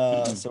bad.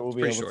 So we'll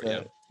be able short,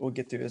 to we'll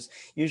get through this.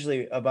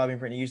 Usually, Bobby and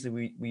Brittany,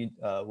 usually we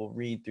will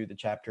read through the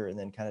chapter and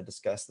then kind of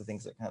discuss the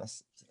things that kind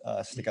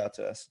of stick out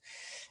to us.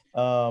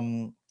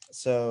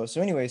 So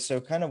anyway, so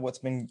kind of what's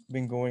been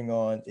going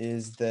on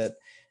is that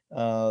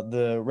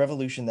the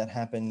revolution that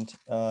happened,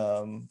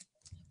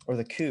 or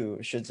the coup,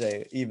 I should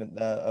say, even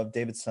of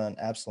David's son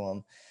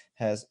Absalom,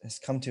 has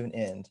come to an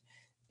end.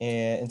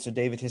 And so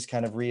David is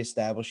kind of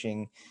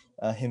reestablishing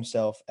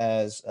himself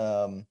as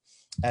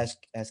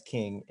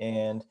king,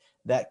 and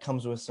that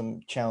comes with some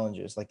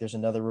challenges. Like there's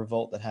another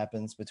revolt that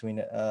happens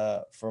between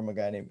from a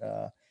guy named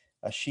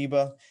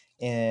Sheba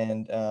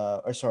and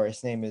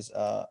his name is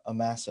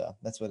Amasa.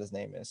 That's what his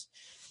name is.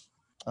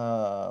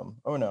 Oh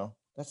no,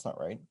 that's not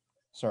right.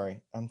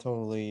 Sorry, I'm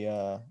totally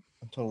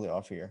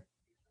off here.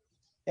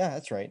 Yeah,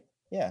 that's right.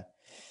 Yeah.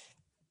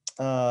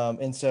 So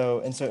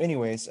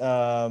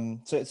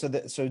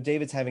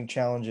David's having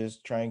challenges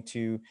trying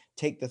to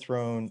take the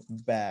throne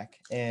back,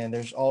 and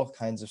there's all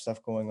kinds of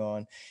stuff going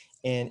on.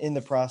 And in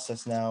the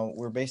process now,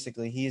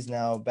 he is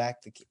now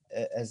back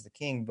as the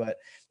king, but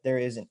there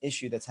is an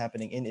issue that's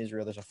happening in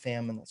Israel. There's a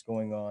famine that's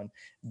going on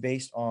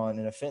based on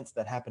an offense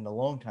that happened a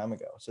long time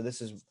ago. So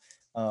this is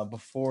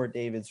before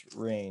David's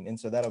reign. And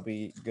so that'll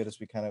be good as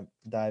we kind of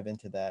dive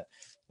into that.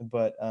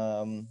 But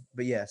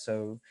yeah,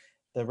 so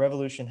the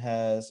revolution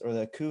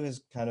the coup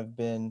has kind of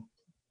been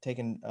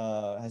taken,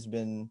 has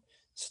been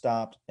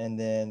stopped, and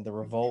then the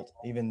revolt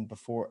even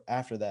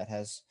after that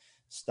has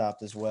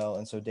stopped as well.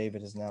 And so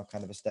David has now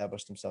kind of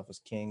established himself as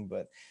king,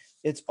 but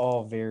it's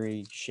all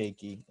very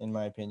shaky in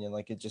my opinion.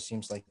 Like it just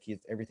seems like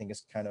everything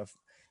is kind of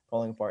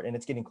falling apart, and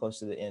it's getting close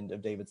to the end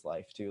of David's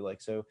life too. Like,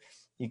 so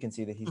you can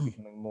see that he's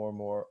becoming more and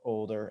more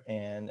older,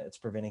 and it's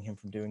preventing him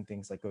from doing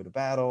things like go to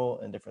battle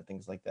and different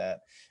things like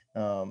that.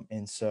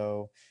 And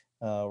so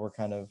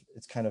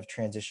it's kind of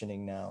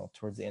transitioning now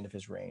towards the end of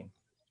his reign.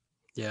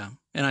 Yeah.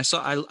 And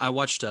I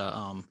watched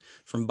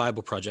from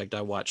Bible Project,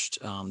 I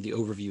watched the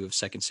overview of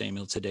 2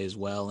 Samuel today as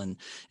well. And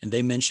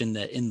they mentioned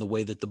that in the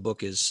way that the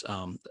book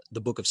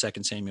of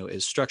 2 Samuel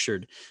is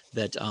structured,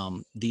 that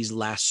these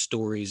last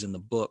stories in the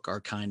book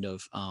are kind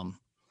of,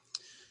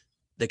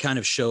 they kind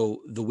of show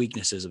the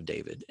weaknesses of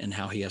David and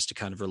how he has to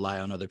kind of rely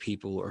on other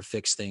people or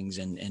fix things.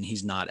 And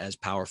he's not as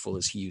powerful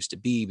as he used to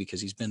be because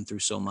he's been through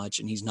so much,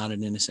 and he's not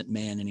an innocent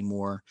man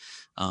anymore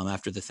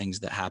after the things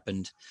that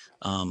happened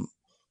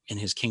in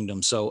his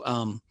kingdom.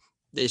 So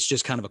it's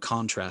just kind of a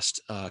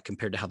contrast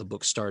compared to how the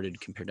book started,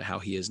 compared to how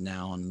he is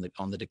now on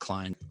the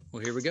decline.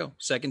 Well, here we go.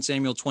 2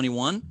 Samuel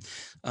 21.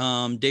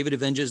 David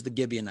avenges the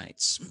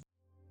Gibeonites.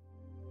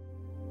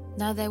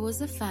 Now there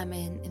was a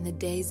famine in the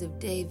days of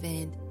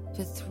David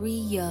for 3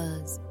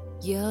 years,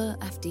 year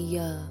after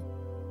year.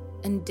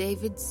 And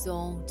David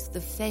sought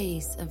the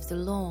face of the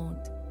Lord.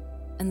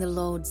 And the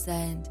Lord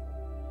said,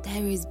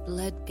 "There is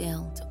blood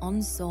guilt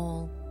on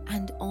Saul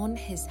and on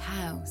his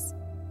house,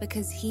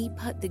 because he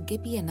put the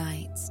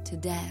Gibeonites to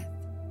death."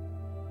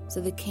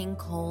 So the king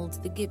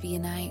called the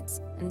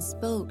Gibeonites and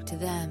spoke to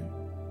them.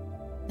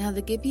 Now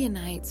the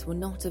Gibeonites were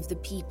not of the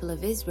people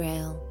of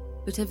Israel,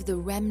 but of the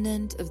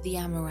remnant of the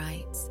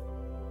Amorites.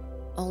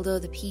 Although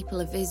the people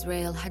of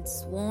Israel had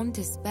sworn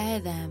to spare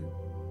them,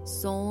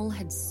 Saul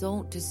had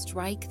sought to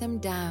strike them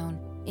down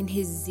in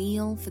his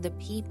zeal for the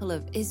people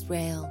of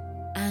Israel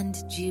and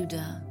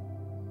Judah.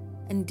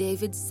 And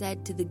David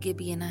said to the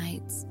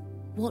Gibeonites,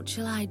 "What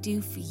shall I do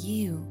for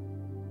you?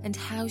 And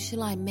how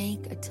shall I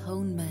make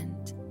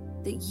atonement,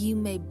 that you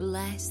may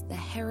bless the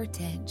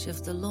heritage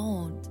of the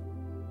Lord?"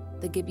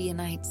 The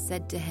Gibeonites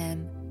said to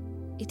him,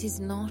 "It is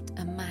not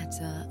a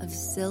matter of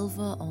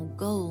silver or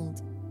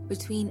gold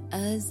between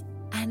us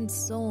and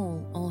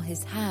Saul or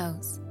his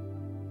house.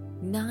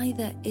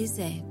 Neither is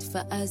it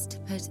for us to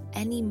put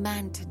any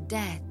man to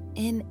death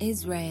in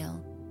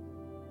Israel."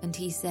 And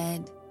he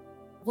said,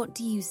 "What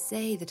do you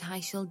say that I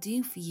shall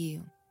do for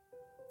you?"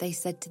 They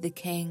said to the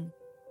king,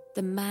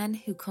 "The man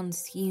who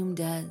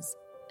consumed us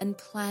and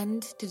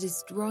planned to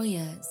destroy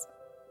us,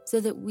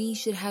 so that we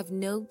should have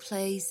no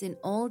place in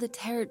all the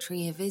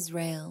territory of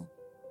Israel,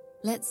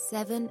 let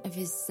 7 of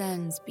his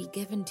sons be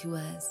given to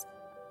us,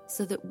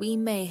 so that we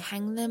may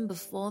hang them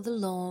before the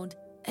Lord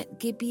at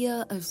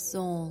Gibeah of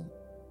Saul,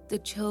 the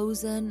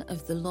chosen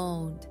of the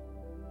Lord."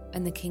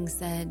 And the king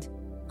said,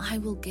 "I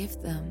will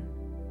give them."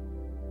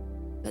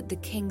 But the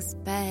king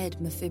spared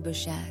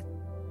Mephibosheth,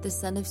 the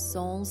son of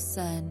Saul's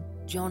son,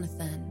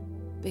 Jonathan,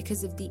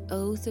 because of the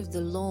oath of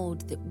the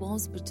Lord that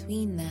was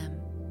between them,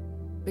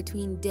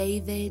 between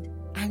David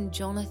and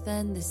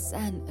Jonathan the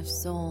son of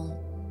Saul.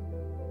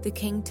 The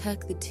king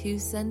took the 2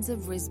 sons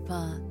of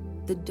Rizpah,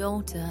 the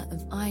daughter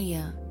of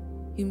Aiah,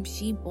 whom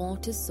she bore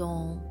to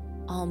Saul,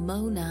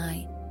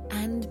 Almoni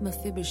and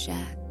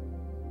Mephibosheth,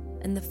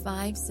 and the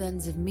 5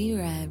 sons of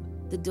Merab,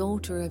 the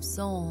daughter of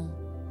Saul,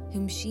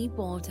 whom she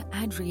bore to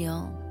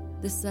Adriel,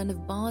 the son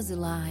of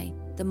Barzillai,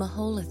 the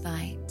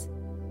Maholathite.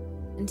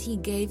 And he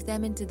gave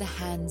them into the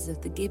hands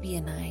of the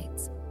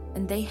Gibeonites,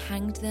 and they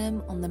hanged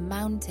them on the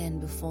mountain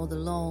before the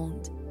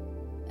Lord,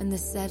 and the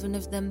 7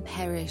 of them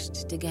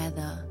perished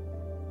together.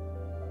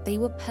 They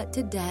were put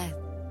to death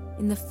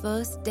in the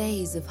first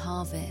days of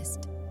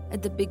harvest,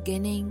 at the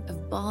beginning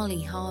of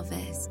barley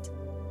harvest.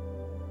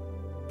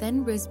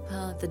 Then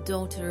Rizpah, the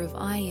daughter of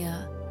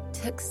Aiah,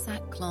 took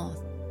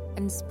sackcloth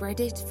and spread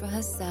it for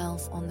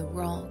herself on the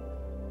rock,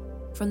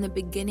 from the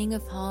beginning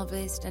of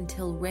harvest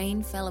until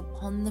rain fell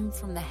upon them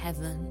from the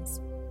heavens.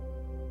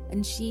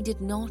 And she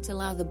did not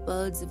allow the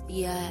birds of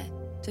the air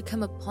to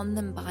come upon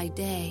them by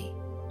day,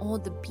 or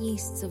the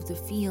beasts of the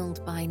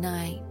field by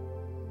night.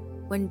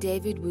 When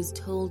David was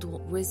told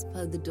what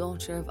Rizpah, the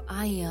daughter of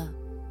Aiah,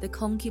 the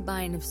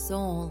concubine of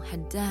Saul,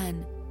 had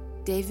done,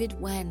 David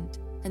went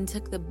and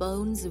took the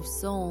bones of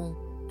Saul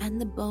and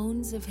the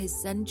bones of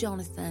his son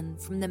Jonathan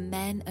from the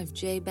men of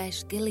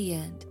Jabesh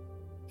Gilead,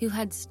 who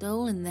had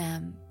stolen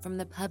them from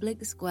the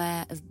public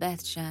square of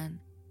Bethshan,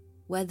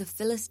 where the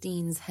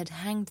Philistines had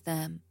hanged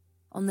them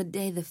on the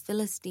day the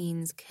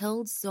Philistines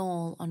killed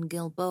Saul on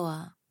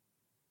Gilboa.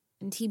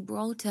 And he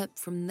brought up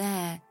from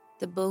there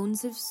the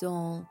bones of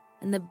Saul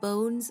and the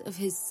bones of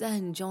his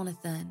son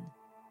Jonathan,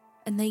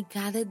 and they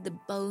gathered the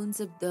bones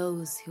of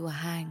those who were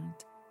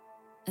hanged.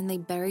 And they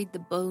buried the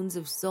bones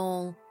of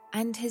Saul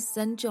and his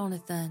son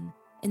Jonathan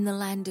in the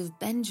land of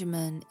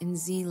Benjamin in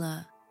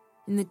Zelah,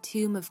 in the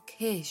tomb of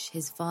Kish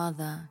his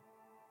father.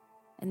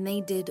 And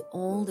they did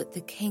all that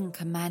the king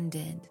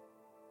commanded.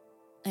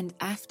 And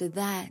after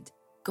that,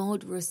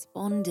 God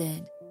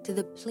responded to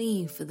the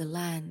plea for the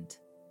land.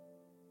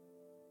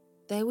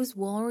 There was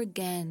war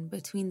again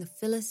between the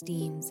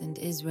Philistines and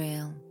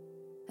Israel,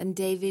 and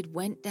David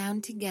went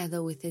down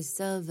together with his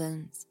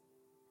servants,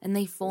 and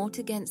they fought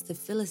against the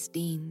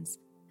Philistines,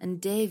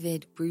 and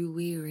David grew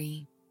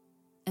weary.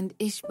 And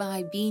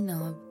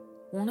Ishbi-Benob,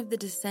 one of the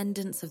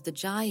descendants of the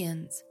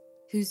giants,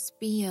 whose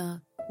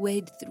spear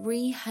weighed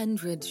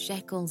 300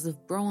 shekels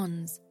of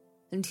bronze,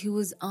 and who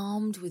was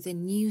armed with a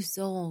new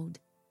sword,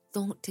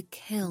 thought to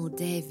kill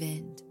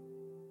David.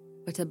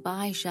 But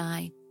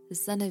Abishai, the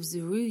son of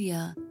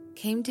Zeruiah,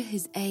 came to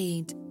his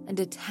aid and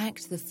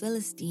attacked the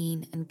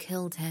Philistine and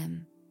killed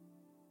him.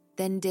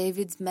 Then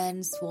David's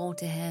men swore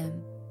to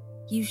him,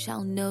 "You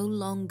shall no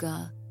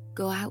longer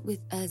go out with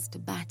us to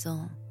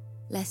battle,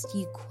 lest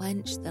you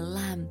quench the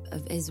lamp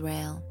of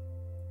Israel."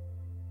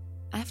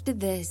 After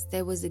this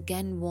there was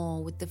again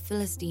war with the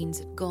Philistines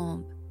at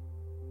Gob.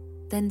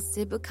 Then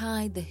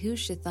Sibbecai the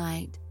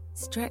Hushathite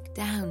struck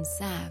down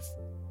Saph,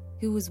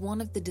 who was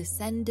one of the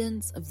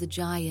descendants of the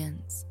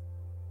giants.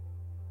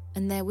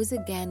 And there was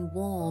again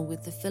war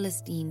with the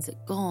Philistines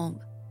at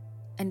Gob,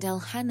 and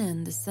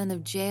Elhanan the son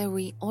of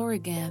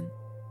Jeri-Oregim,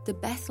 the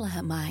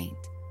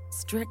Bethlehemite,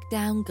 struck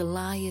down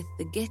Goliath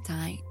the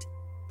Gittite,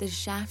 the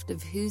shaft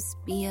of whose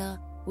spear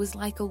was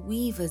like a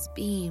weaver's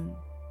beam.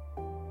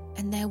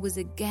 And there was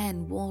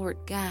again war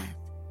at Gath,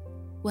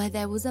 where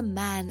there was a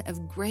man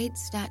of great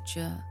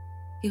stature,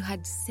 who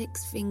had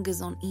 6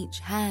 fingers on each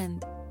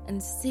hand,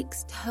 and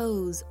 6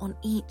 toes on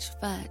each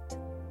foot,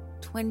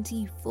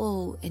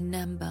 24 in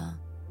number.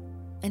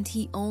 And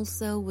he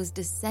also was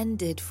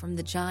descended from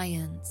the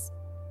giants.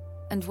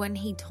 And when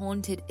he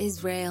taunted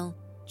Israel,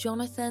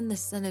 Jonathan the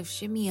son of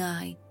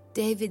Shimei,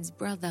 David's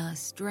brother,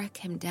 struck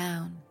him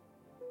down.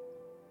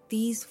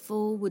 These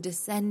 4 were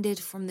descended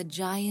from the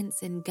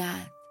giants in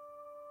Gath,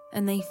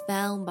 and they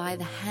fell by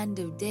the hand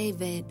of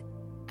David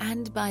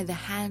and by the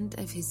hand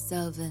of his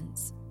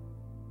servants.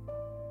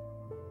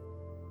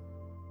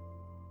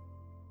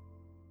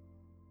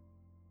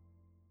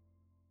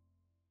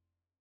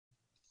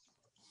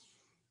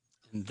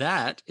 And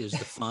that is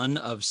the fun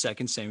of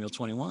 2 Samuel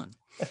 21.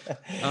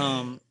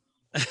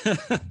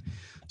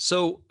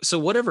 So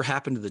whatever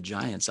happened to the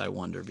giants, I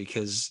wonder,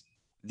 because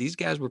these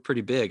guys were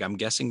pretty big. I'm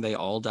guessing they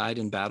all died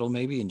in battle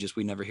maybe, and just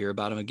we never hear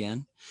about them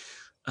again.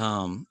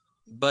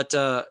 But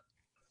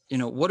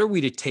what are we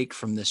to take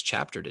from this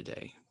chapter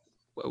today?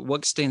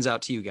 What stands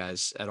out to you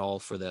guys at all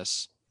for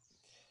this?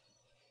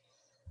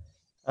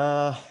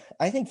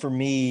 I think for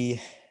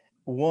me,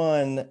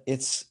 one,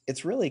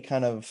 it's really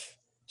kind of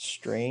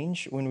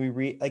strange when we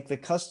read, like, the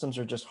customs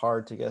are just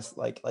hard to guess,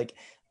 like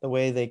the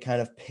way they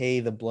kind of pay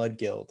the blood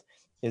guild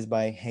is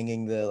by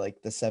hanging the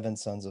 7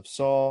 sons of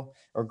Saul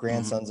or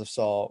grandsons of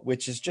Saul,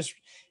 which is just,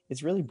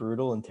 it's really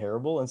brutal and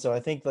terrible. And so I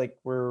think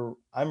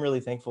I'm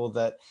really thankful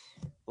that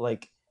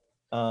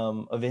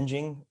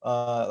avenging,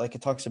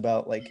 it talks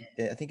about,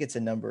 I think it's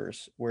in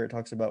Numbers where it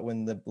talks about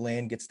when the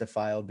land gets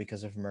defiled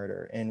because of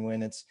murder, and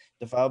when it's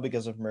defiled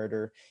because of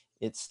murder,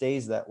 it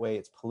stays that way,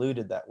 it's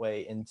polluted that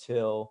way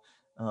until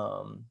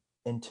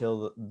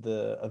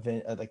the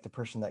event, the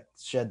person that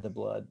shed the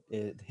blood,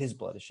 his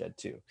blood is shed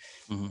too.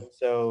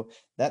 So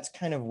that's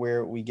kind of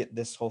where we get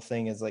this whole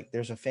thing is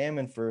there's a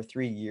famine for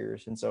 3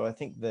 years. And so I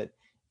think that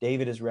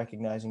David is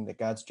recognizing that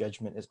God's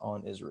judgment is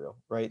on Israel,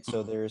 right?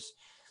 So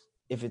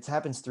if it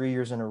happens 3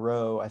 years in a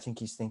row, I think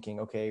he's thinking,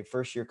 okay,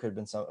 first year could have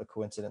been a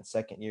coincidence,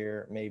 second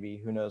year, maybe,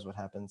 who knows what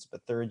happens,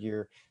 but third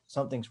year,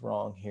 something's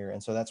wrong here.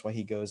 And so that's why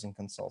he goes and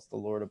consults the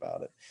Lord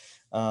about it.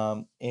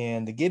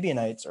 And the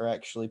Gibeonites are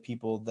actually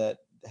people that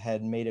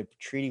had made a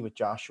treaty with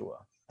Joshua.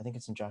 I think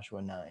it's in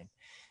Joshua 9,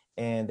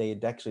 and they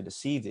had actually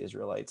deceived the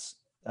Israelites.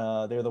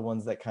 They're the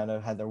ones that kind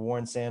of had their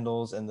worn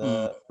sandals and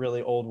the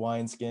really old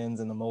wineskins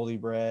and the moldy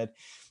bread.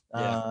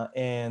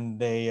 And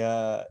they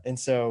and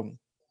so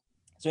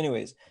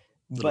anyways,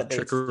 but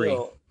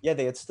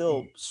they had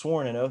still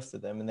sworn an oath to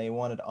them, and they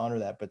wanted to honor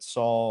that, but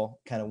Saul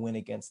kind of went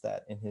against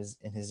that in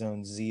his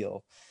own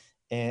zeal.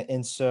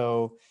 And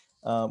so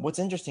what's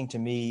interesting to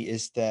me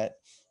is that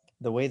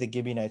the way the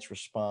Gibeonites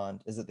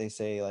respond is that they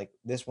say, like,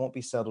 this won't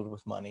be settled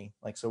with money.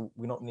 Like, so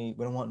we don't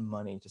want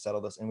money to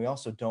settle this. And we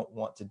also don't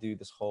want to do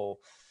this whole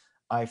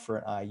eye for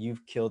an eye.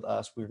 You've killed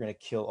us, we're going to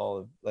kill all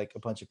of, like, a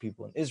bunch of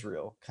people in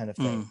Israel kind of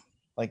thing.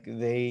 Like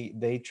they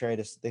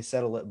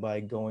settle it by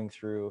going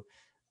through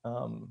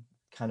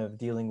kind of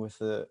dealing with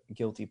the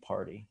guilty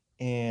party.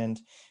 And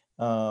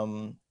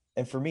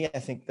for me, I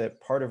think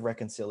that part of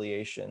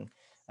reconciliation,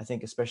 I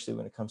think, especially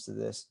when it comes to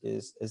this,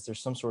 is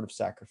there's some sort of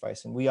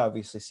sacrifice. And we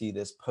obviously see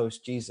this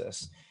post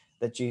Jesus,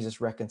 that Jesus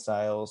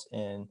reconciles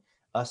in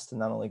us to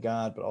not only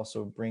God, but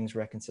also brings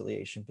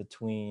reconciliation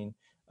between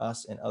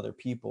us and other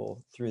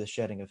people through the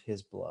shedding of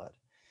his blood.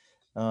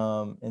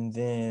 And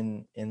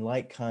then in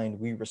like kind,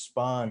 we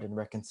respond in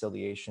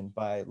reconciliation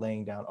by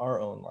laying down our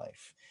own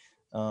life.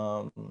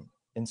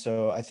 And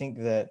so I think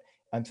that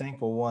I'm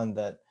thankful, one,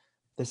 that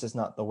this is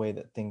not the way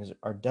that things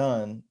are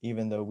done,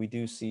 even though we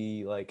do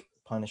see like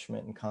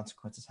punishment and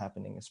consequences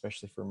happening,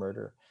 especially for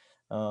murder.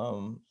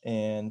 But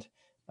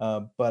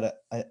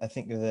I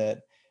think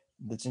that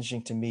that's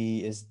interesting to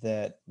me is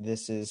that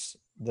this is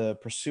the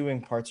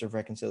pursuing parts of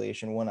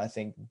reconciliation. One, I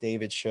think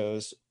David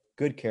shows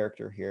good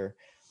character here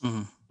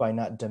by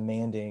not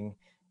demanding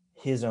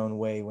his own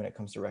way when it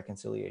comes to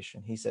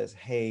reconciliation. He says,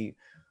 hey,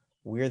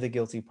 we're the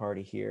guilty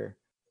party here.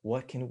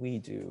 What can we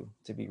do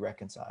to be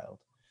reconciled?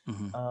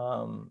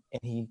 And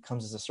he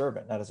comes as a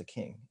servant, not as a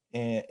king.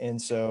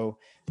 And so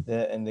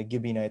the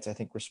Gibeonites, I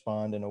think,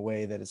 respond in a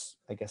way that is,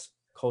 I guess,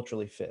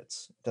 culturally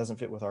fits. It doesn't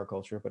fit with our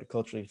culture, but it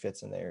culturally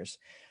fits in theirs.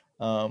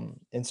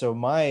 And so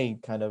my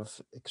kind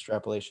of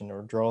extrapolation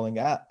or drawing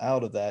out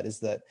of that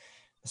is that,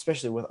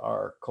 especially with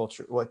our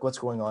culture, like what's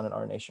going on in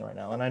our nation right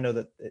now. And I know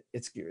that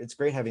it's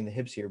great having the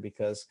Hibbs here,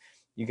 because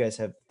you guys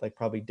have like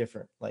probably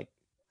different like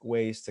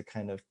ways to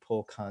kind of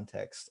pull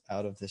context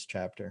out of this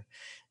chapter.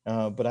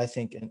 But I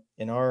think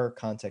in our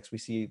context, we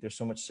see there's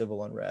so much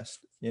civil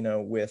unrest,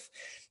 with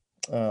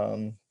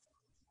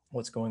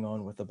what's going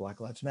on with the Black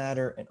Lives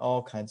Matter and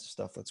all kinds of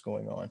stuff that's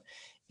going on.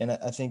 And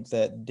I think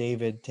that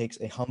David takes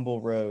a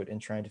humble road in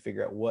trying to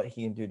figure out what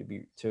he can do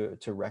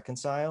to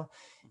reconcile,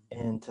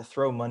 and to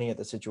throw money at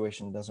the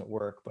situation doesn't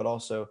work, but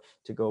also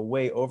to go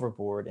way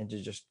overboard and to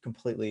just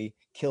completely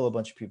kill a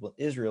bunch of people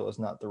in Israel is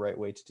not the right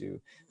way to do.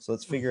 So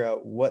let's figure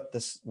out what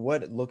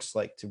it looks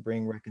like to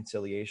bring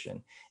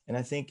reconciliation. And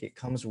I think it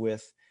comes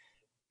with,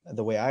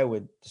 the way I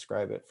would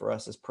describe it for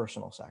us, is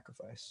personal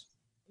sacrifice.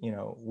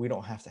 We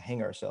don't have to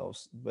hang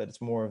ourselves, but it's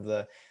more of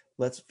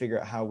let's figure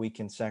out how we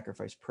can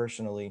sacrifice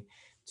personally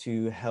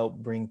to help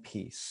bring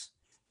peace,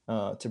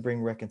 to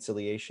bring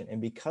reconciliation. And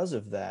because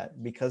of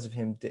that, because of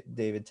him,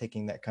 David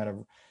taking that kind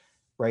of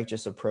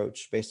righteous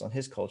approach based on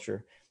his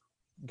culture,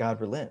 God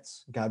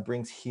relents. God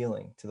brings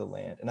healing to the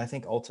land. And I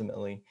think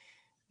ultimately,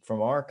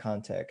 from our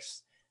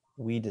context,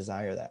 we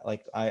desire that.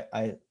 Like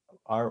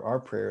our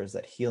prayer is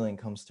that healing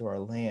comes to our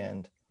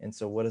land. And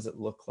so what does it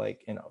look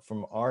like, and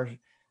from our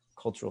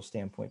cultural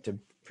standpoint, to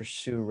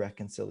pursue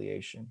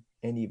reconciliation,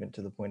 and even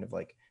to the point of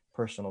like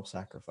personal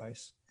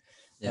sacrifice?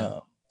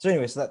 So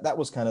anyway, so that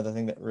was kind of the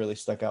thing that really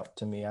stuck out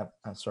to me.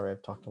 I'm sorry,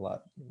 I've talked a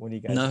lot. What do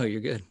you guys? No,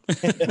 you're good.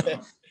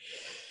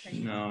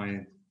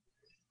 No,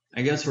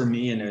 I guess for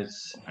me, and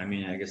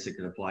I guess it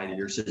could apply to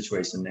your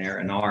situation there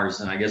and ours.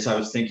 And I guess I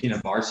was thinking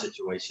of our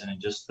situation, and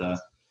just the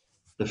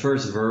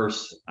first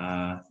verse.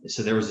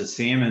 So there was a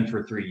famine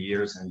for 3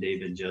 years, and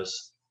David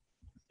just,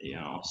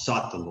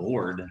 sought the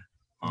Lord.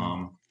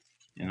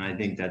 And I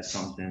think that's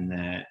something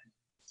that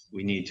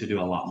we need to do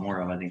a lot more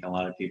of. I think a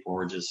lot of people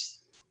are just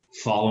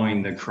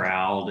following the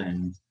crowd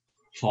and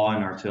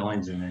following our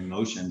feelings and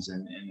emotions.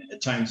 And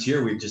at times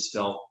here, we've just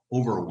felt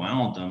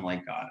overwhelmed. I'm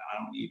like, God, I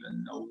don't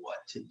even know what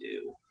to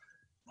do.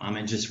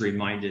 It just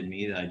reminded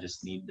me that I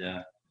just need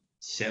to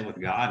sit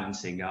with God and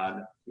say,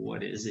 God,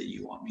 what is it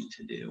you want me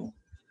to do?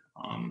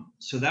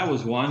 So that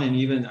was one. And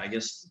even, I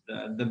guess,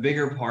 the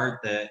bigger part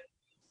that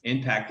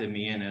impacted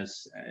me, and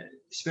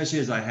especially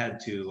as I had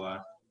to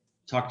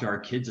talk to our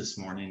kids this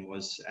morning,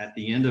 was at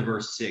the end of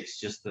verse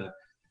 6,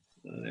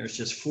 there's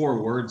just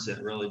 4 words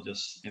that really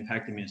just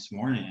impacted me this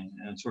morning.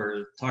 And it's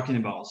where talking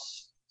about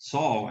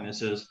Saul, and it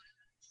says,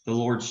 the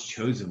Lord's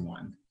chosen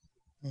one.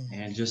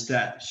 And just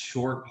that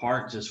short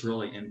part just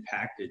really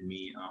impacted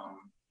me,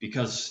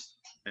 because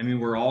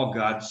we're all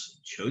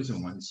God's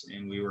chosen ones,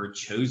 and we were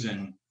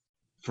chosen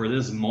for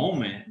this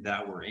moment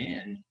that we're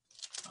in,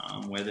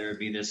 whether it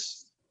be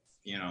this,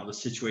 the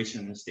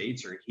situation in the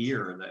States or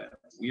here, that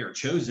we are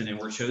chosen, and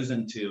we're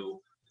chosen to,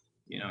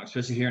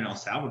 especially here in El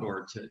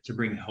Salvador, to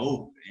bring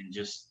hope, and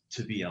just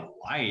to be a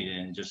light,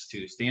 and just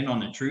to stand on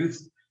the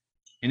truth,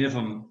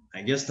 And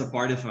I guess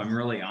if I'm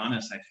really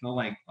honest, I feel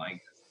like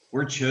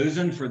we're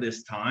chosen for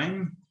this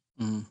time,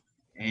 and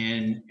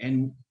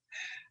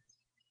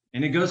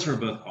it goes for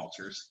both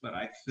cultures, but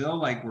I feel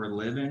like we're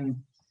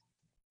living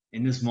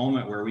in this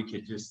moment where we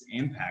could just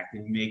impact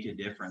and make a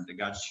difference that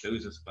God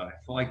shows us. But I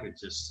feel like I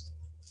just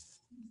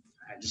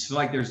feel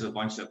like there's a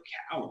bunch of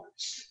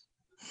cowards.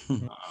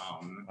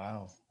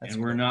 Wow. And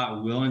we're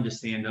not willing to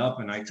stand up.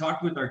 And I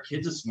talked with our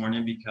kids this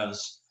morning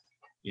because,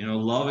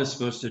 love is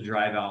supposed to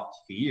drive out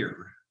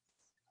fear.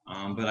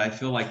 But I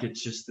feel like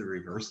it's just the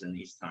reverse in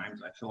these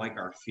times. I feel like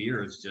our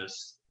fear is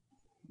just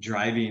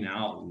driving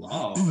out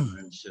love.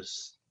 And it's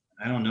just,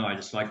 I don't know. I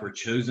just feel like we're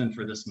chosen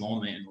for this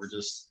moment, and we're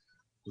just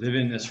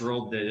living in this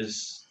world that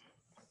is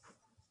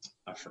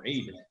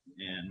afraid.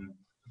 And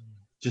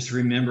just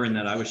remembering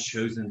that I was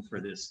chosen for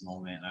this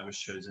moment. I was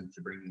chosen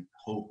to bring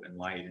hope and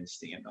light and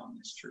stand on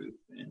this truth.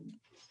 And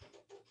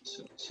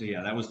so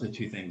yeah, that was the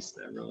two things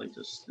that really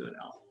just stood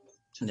out.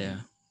 Yeah.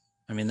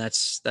 I mean,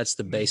 that's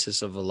the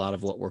basis of a lot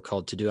of what we're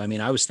called to do. I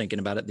mean, I was thinking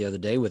about it the other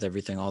day with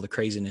everything, all the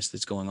craziness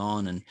that's going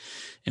on, and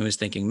was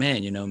thinking,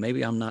 man,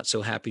 maybe I'm not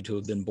so happy to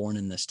have been born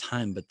in this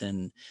time, but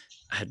then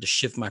I had to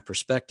shift my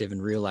perspective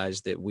and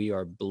realize that we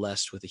are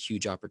blessed with a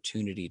huge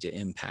opportunity to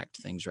impact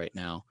things right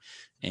now.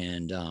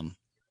 And,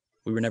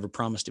 we were never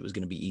promised it was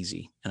going to be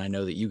easy. And I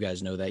know that you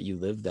guys know that, you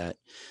live that.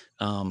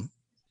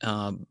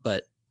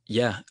 But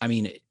yeah, I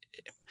mean,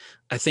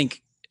 I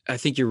think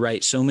you're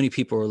right. So many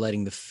people are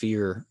letting the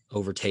fear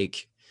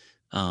overtake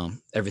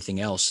everything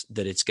else,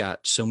 that it's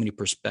got so many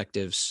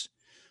perspectives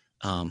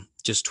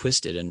just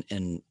twisted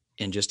and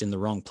just in the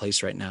wrong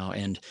place right now.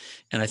 And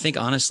I think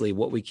honestly,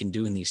 what we can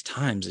do in these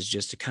times is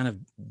just to kind of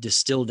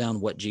distill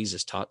down what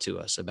Jesus taught to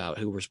us about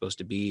who we're supposed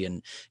to be,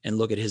 and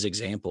look at his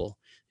example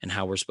and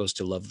how we're supposed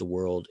to love the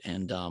world.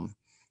 And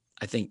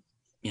I think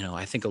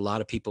a lot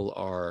of people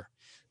are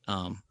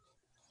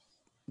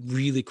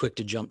really quick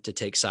to jump to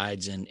take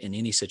sides in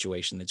any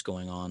situation that's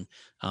going on,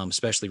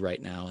 especially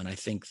right now. And I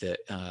think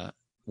that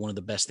one of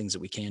the best things that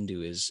we can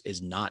do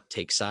is not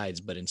take sides,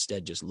 but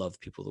instead just love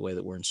people the way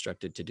that we're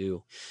instructed to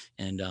do.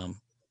 And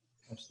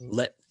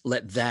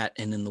let that,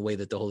 and in the way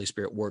that the Holy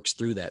Spirit works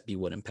through that, be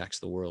what impacts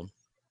the world.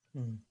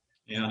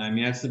 Yeah, and I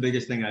mean, that's the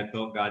biggest thing I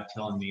felt God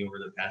telling me over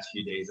the past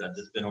few days. I've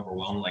just been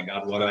overwhelmed. Like,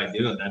 God, what do I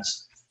do? And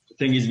that's the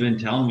thing he's been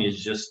telling me,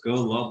 is just go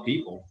love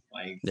people.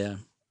 Like, yeah,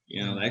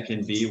 that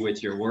can be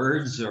with your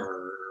words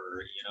or,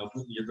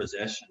 your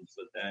possessions.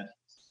 But that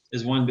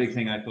is one big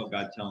thing I felt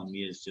God telling me,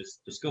 is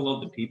just go love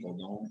the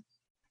people.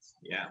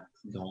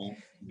 Don't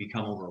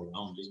become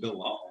overwhelmed. Just go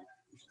love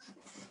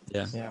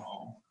them.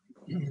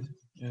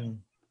 Yeah.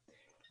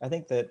 I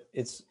think that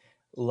it's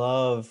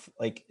love,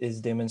 like,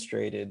 is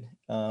demonstrated.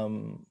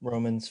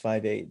 Romans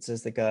 5:8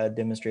 says that God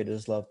demonstrated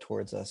his love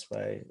towards us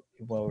by,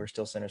 while we're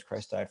still sinners,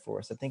 Christ died for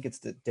us. I think it's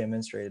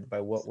demonstrated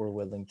by what we're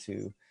willing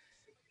to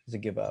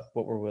give up,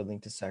 what we're willing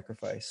to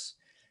sacrifice.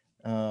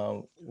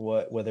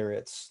 Whether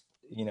it's,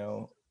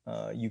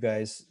 you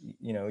guys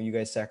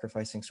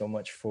sacrificing so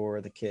much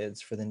for the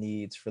kids, for the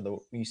needs,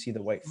 you see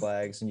the white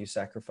flags, and you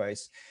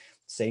sacrifice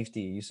safety,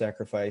 you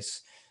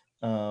sacrifice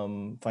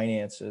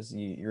finances,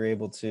 you're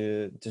able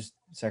to just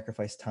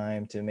sacrifice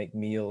time to make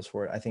meals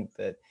for it. I think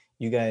that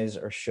you guys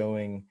are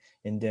showing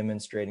and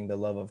demonstrating the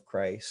love of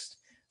Christ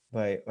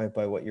by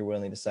what you're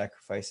willing to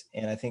sacrifice.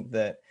 And I think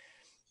that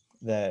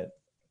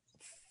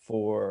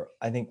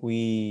I think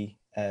we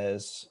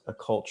as a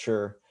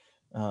culture,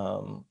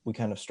 we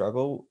kind of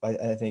struggle.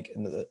 I think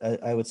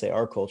I would say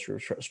our culture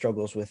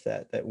struggles with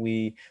that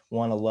we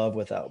want to love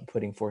without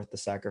putting forth the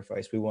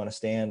sacrifice. We want to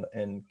stand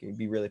and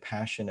be really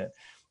passionate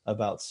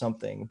about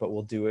something, but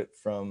we'll do it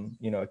from,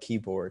 a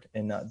keyboard,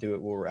 and not do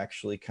it where we're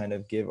actually kind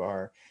of give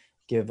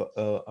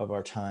of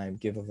our time,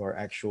 give of our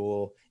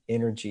actual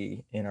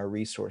energy and our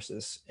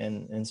resources.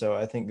 And so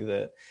I think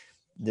that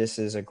this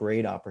is a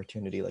great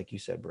opportunity, like you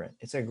said, Brent.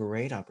 It's a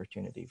great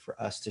opportunity for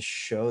us to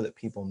show that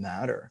people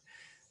matter,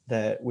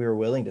 that we were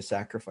willing to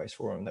sacrifice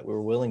for them, that we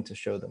were willing to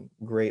show them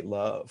great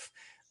love,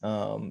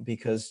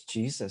 because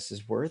Jesus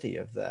is worthy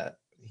of that.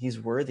 He's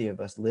worthy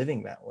of us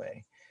living that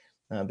way,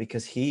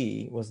 because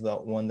he was the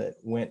one that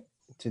went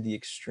to the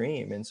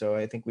extreme. And so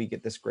I think we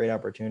get this great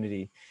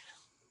opportunity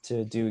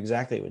to do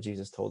exactly what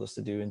Jesus told us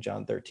to do in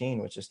John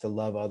 13, which is to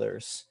love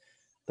others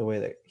the way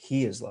that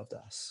he has loved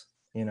us,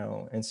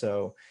 And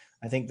so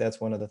I think that's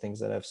one of the things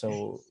that I've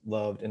so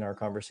loved in our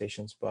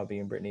conversations, Bobby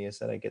and Brittany, is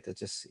that I get to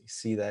just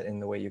see that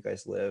in the way you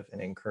guys live, and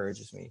it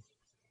encourages me,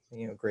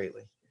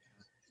 greatly.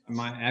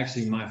 My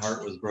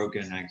heart was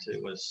broken. I think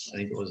it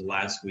was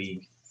last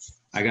week.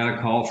 I got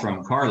a call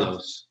from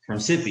Carlos from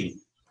Sippy,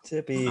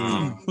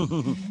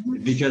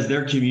 because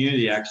their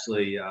community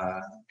actually,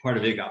 part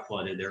of it got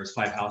flooded. There was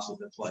 5 houses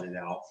that flooded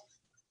out.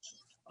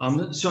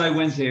 So I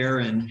went there,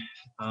 and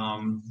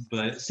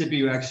but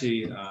Sippy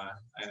actually, I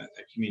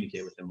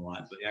communicate with him a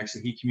lot, but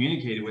actually he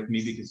communicated with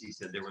me because he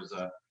said there was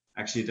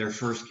actually their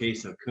first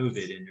case of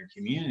COVID in their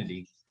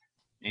community.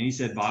 And he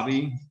said,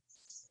 Bobby,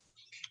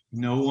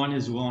 no one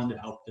is willing to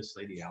help this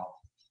lady out.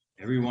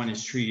 Everyone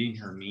is treating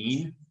her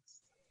mean,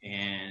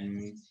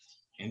 and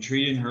and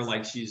treating her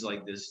like she's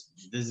like this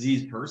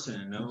diseased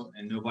person,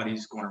 and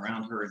nobody's going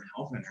around her and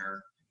helping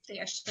her. They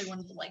actually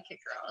wanted to like kick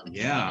her out of the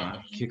Yeah,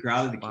 community. kick her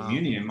out of the Wow.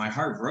 community, and my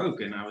heart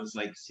broke. And I was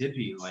like,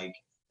 Tippy, like,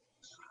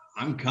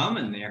 I'm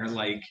coming there.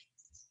 Like,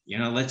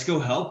 let's go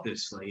help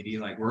this lady.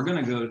 Like, we're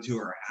gonna go to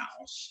her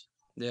house.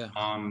 Yeah.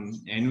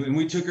 And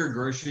we took her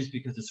groceries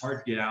because it's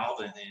hard to get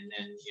out, and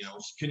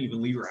she couldn't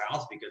even leave her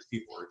house because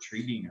people were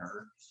treating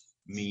her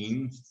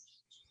mean.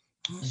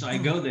 So I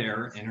go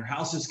there, and her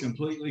house is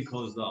completely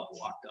closed up,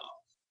 locked up,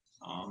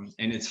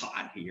 and it's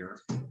hot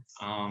here.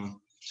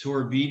 So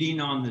we're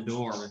beating on the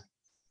door.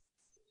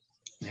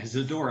 As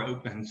the door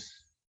opens,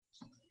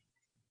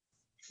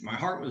 my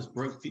heart was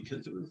broke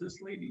because it was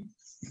this lady.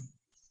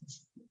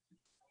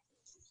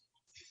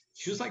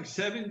 She was like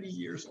 70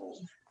 years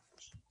old.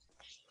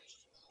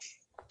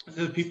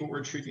 The people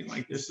were treating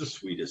like this, the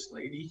sweetest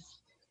lady.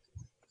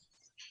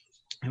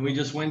 And we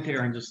just went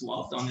there and just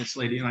loved on this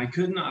lady. And I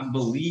could not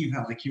believe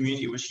how the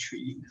community was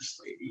treating this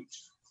lady.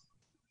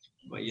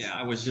 But yeah,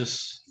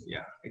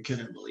 I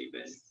couldn't believe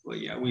it. But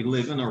yeah, we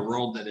live in a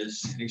world that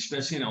is,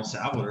 especially in El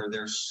Salvador,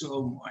 there's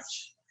so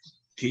much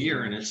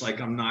fear. And it's like,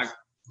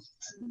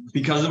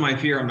 because of my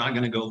fear, I'm not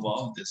going to go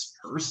love this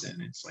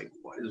person. It's like,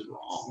 what is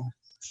wrong?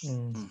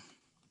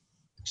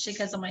 Actually,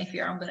 because of my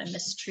fear, I'm going to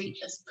mistreat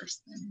this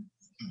person.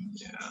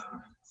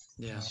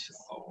 Yeah.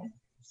 So,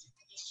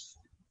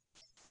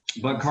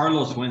 but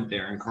Carlos went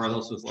there, and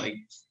Carlos was like,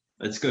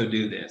 let's go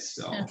do this.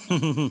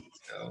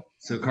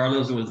 So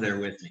Carlos was there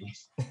with me.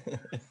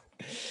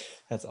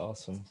 That's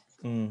awesome.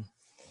 Man.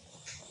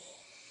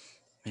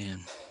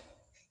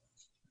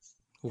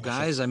 Well,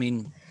 guys, I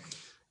mean,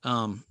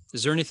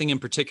 is there anything in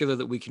particular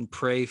that we can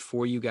pray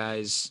for you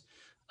guys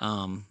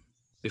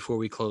before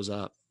we close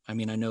up? I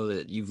mean, I know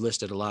that you've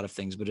listed a lot of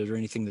things, but is there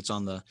anything that's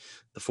on the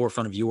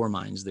forefront of your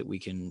minds that we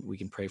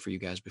can pray for you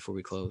guys before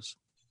we close?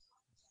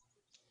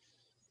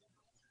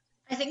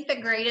 I think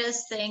the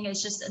greatest thing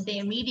is just the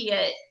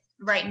immediate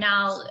right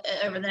now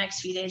over the next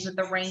few days with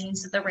the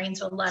rains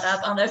will let up.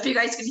 I don't know if you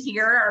guys can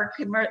hear our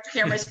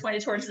camera's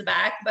pointed towards the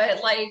back,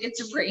 but like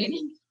it's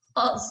raining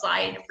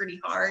outside pretty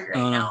hard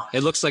right now.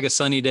 It looks like a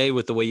sunny day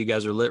with the way you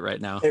guys are lit right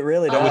now. It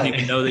really I does. wouldn't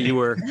even know that you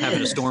were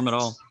having a storm at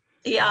all.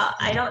 Yeah,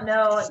 I don't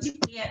know. You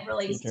can't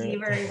really see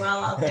very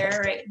well out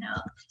there right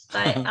now,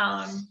 but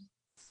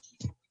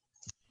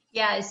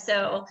yeah.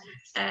 So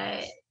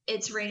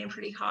it's raining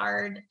pretty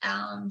hard.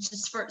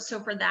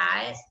 For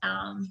that,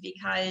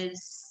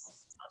 because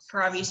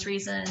for obvious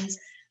reasons,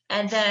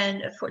 and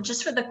then for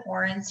the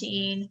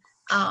quarantine,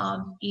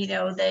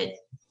 that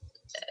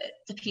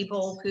the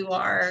people who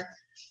are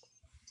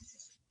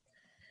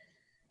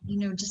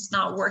just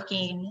not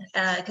working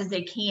because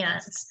they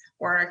can't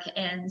work,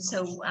 and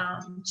so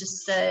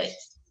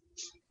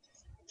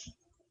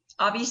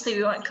obviously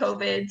we want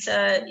COVID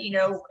to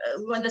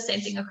we want the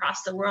same thing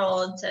across the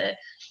world.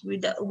 We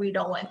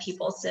don't want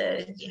people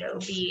to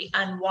be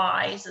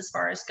unwise as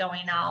far as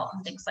going out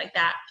and things like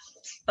that,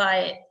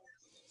 but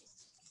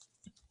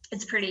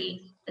it's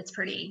pretty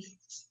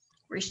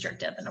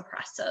restrictive and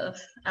oppressive,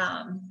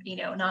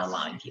 not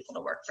allowing people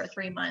to work for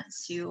 3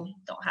 months who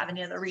don't have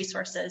any other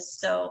resources.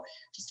 So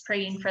just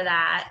praying for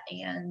that,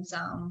 and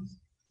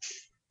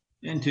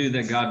too,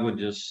 that God would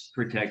just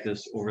protect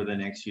us over the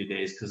next few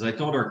days. Because I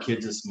told our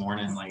kids this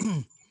morning, like,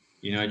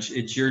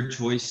 it's your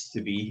choice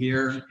to be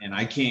here, and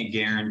I can't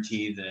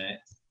guarantee that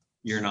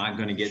you're not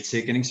going to get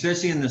sick. And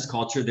especially in this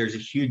culture, there's a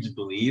huge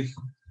belief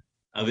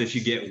of if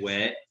you get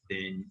wet,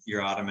 then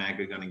you're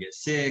automatically going to get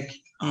sick.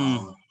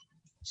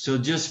 So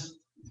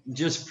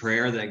just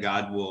prayer that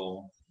God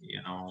will,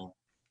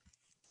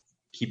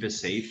 keep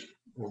us safe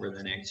over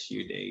the next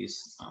few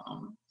days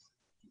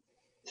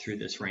through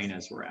this rain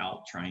as we're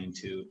out trying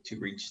to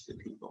reach the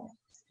people.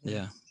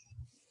 Yeah.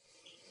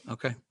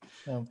 Okay.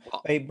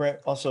 Hey, Brent,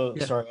 also,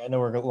 Yeah. sorry, I know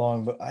we're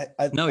long, but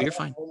No, I you're have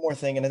fine. one more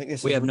thing, and I think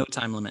this We is have no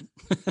time limit.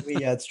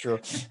 yeah, it's true.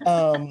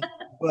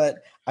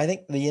 But I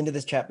think the end of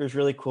this chapter is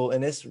really cool.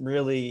 And this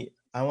really,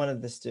 I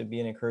wanted this to be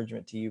an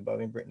encouragement to you,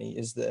 Bobby and Brittany,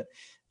 is that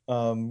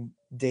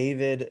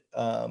David,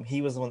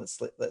 he was the one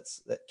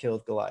that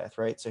killed Goliath,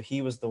 right? So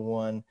he was the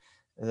one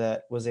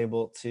that was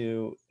able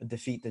to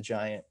defeat the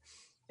giant.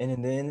 And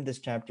in the end of this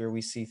chapter,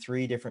 we see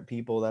 3 different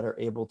people that are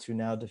able to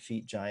now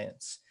defeat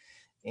giants.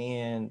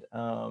 And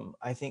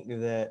I think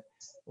that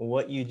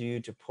what you do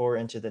to pour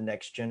into the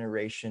next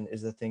generation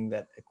is the thing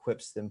that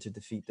equips them to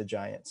defeat the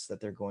giants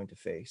that they're going to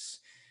face.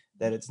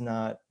 That it's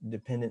not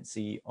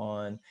dependency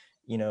on,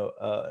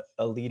 a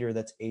leader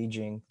that's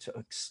aging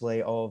to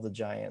slay all of the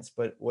giants,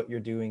 but what you're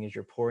doing is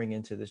you're pouring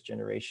into this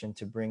generation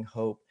to bring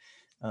hope,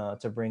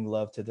 to bring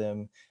love to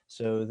them,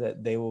 so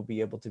that they will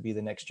be able to be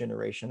the next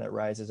generation that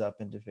rises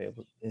up and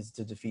is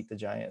to defeat the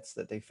giants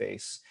that they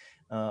face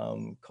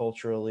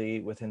culturally,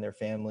 within their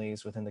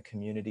families, within the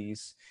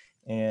communities.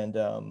 And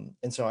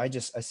so I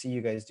see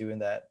you guys doing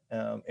that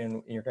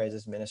in your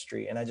guys'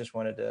 ministry. And I just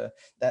wanted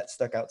that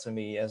stuck out to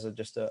me as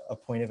just a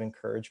point of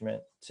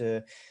encouragement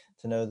to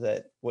know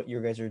that what you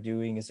guys are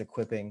doing is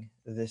equipping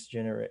this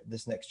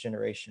next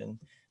generation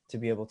to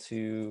be able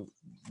to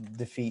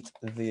defeat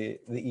the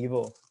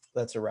evil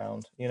that's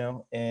around,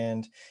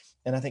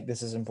 and I think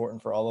this is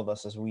important for all of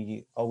us as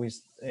we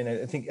always, and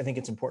I think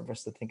it's important for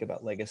us to think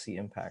about legacy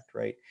impact,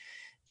 right?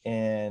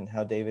 And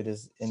how David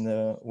is in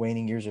the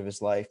waning years of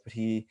his life, but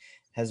he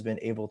has been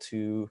able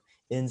to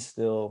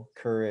instill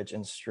courage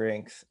and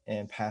strength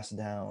and pass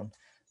down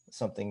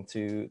something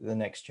to the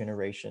next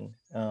generation,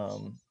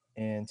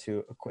 and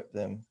to equip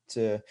them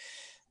to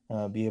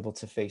be able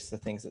to face the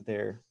things that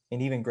they're,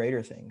 and even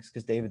greater things,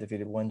 because David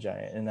defeated one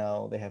giant, and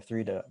now they have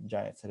three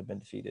giants that have been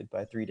defeated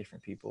by three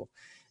different people.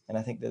 And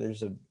I think that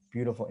there's a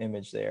beautiful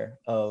image there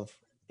of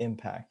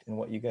impact and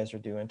what you guys are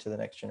doing to the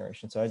next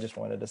generation. So I just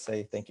wanted to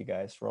say thank you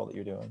guys for all that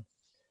you're doing.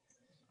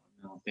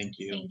 No, thank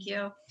you. Thank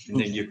you. And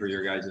thank you for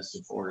your guys'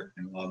 support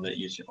and love that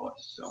you show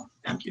us. So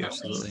thank you.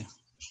 Absolutely.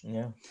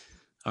 Yeah.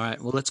 All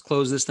right. Well, let's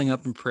close this thing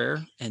up in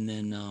prayer, and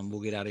then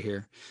we'll get out of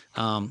here.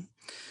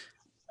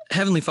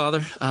 Heavenly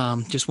Father,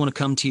 just want to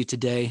come to you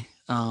today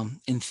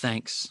in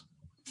thanks.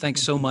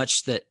 Thanks so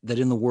much that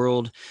in the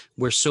world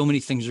where so many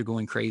things are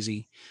going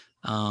crazy,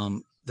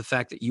 the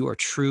fact that you are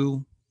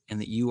true and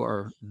that you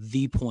are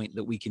the point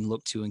that we can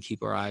look to and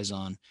keep our eyes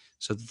on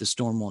so that the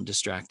storm won't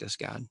distract us,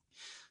 God.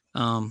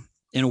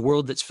 In a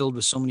world that's filled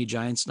with so many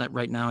giants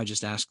right now, I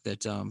just ask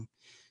that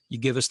you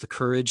give us the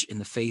courage and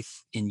the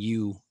faith in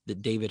you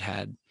that David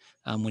had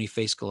when he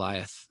faced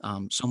Goliath.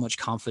 So much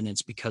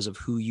confidence because of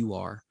who you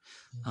are.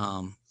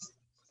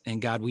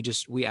 And God,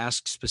 we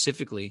ask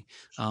specifically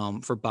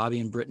for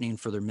Bobby and Brittany and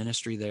for their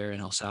ministry there in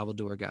El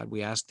Salvador. God,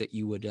 we ask that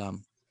you would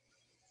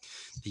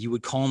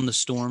calm the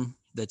storm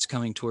that's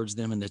coming towards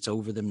them and that's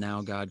over them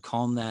now, God.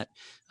 Calm that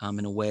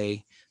in a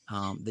way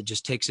that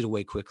just takes it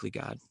away quickly,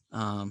 God.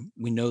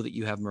 We know that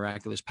you have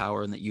miraculous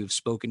power and that you've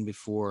spoken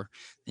before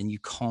and you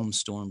calm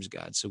storms,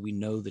 God. So we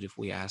know that if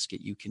we ask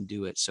it, you can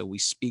do it. So we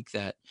speak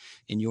that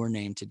in your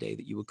name today,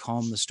 that you would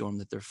calm the storm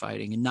that they're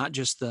fighting, and not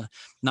just the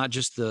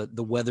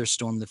weather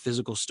storm, the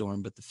physical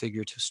storm, but the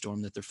figurative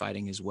storm that they're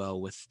fighting as well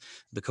with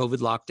the COVID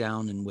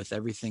lockdown and with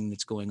everything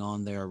that's going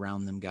on there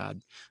around them,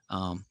 God.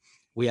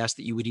 We ask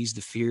that you would ease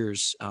the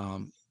fears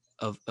of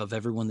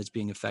everyone that's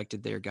being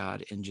affected there,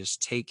 God, and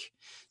just take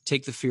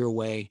the fear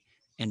away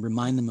and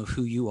remind them of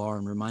who you are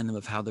and remind them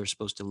of how they're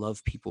supposed to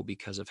love people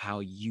because of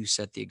how you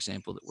set the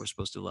example that we're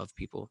supposed to love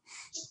people.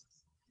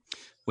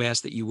 We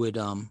ask that you would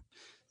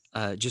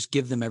just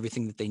give them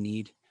everything that they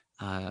need.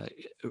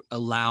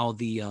 Allow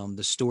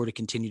the store to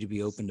continue to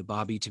be open, to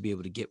Bobby to be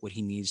able to get what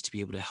he needs to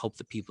be able to help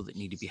the people that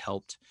need to be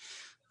helped.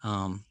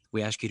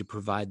 We ask you to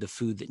provide the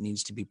food that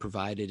needs to be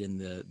provided and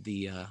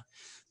the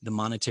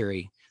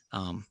monetary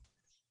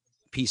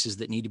pieces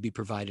that need to be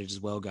provided as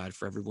well, God,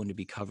 for everyone to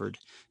be covered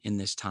in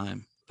this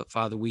time. But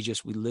Father, we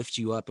lift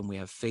you up and we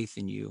have faith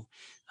in you.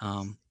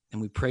 And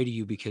we pray to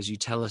you because you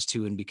tell us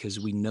to, and because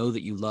we know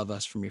that you love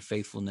us from your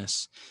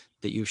faithfulness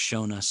that you've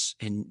shown us,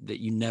 and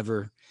that you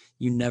never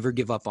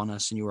give up on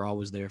us, and you are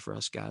always there for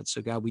us, God.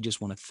 So God, we just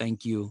want to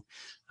thank you.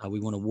 We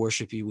want to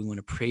worship you. We want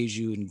to praise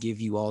you and give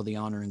you all the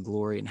honor and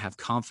glory and have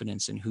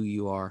confidence in who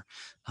you are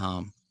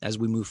as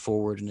we move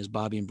forward and as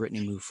Bobby and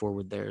Brittany move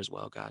forward there as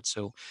well, God.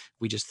 So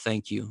we just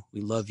thank you.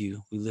 We love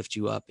you. We lift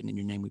you up, and in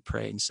your name we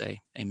pray and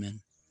say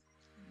amen.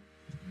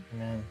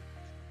 Amen.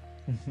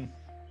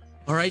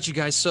 All right, you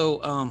guys.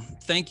 So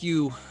thank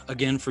you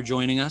again for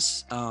joining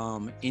us.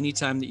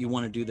 Anytime that you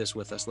want to do this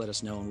with us, let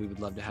us know, and we would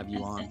love to have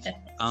you on.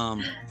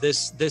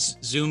 This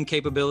Zoom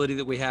capability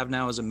that we have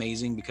now is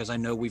amazing, because I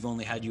know we've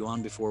only had you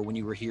on before when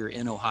you were here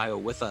in Ohio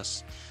with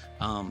us.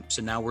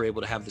 So now we're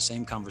able to have the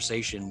same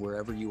conversation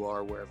wherever you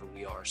are, wherever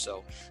we are.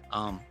 So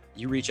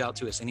you reach out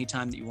to us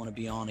anytime that you want to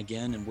be on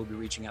again, and we'll be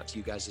reaching out to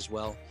you guys as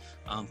well,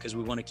 because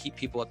we want to keep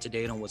people up to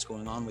date on what's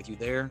going on with you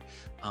there.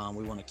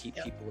 We want to keep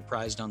people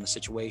apprised on the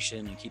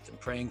situation and keep them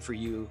praying for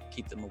you,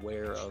 keep them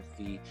aware of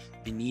the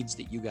needs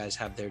that you guys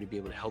have there to be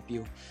able to help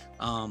you.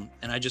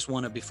 And I just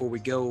want to, before we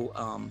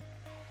go,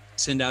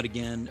 send out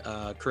again,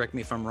 correct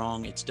me if I'm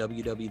wrong, it's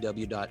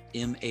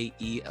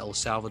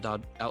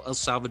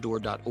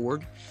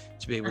www.maeLsalvador.org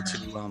to be able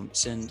to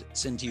send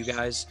to you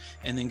guys.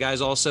 And then guys,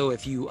 also,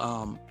 if you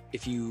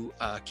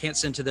can't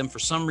send to them for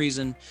some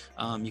reason,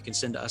 you can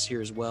send to us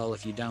here as well.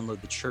 If you download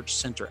the Church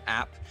Center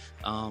app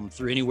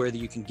through anywhere that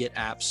you can get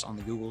apps on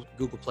the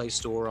Google Play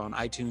Store, on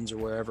iTunes or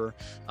wherever,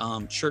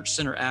 Church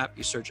Center app,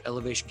 you search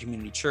Elevation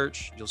Community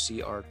Church, you'll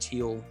see our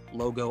teal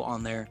logo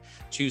on there.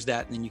 Choose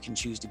that, and then you can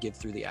choose to give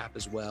through the app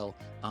as well.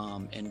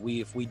 And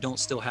if we don't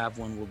still have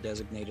one, we'll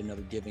designate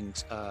another giving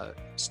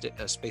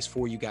space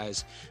for you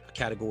guys, a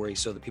category,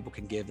 so that people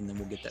can give, and then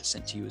we'll get that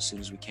sent to you as soon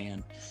as we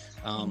can.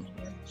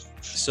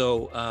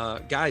 So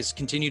guys,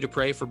 continue to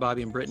pray for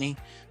Bobby and Brittany.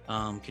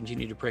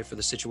 Continue to pray for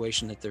the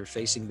situation that they're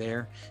facing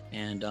there,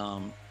 and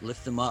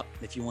lift them up.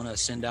 If you want to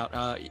send out,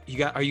 are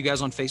you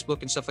guys on Facebook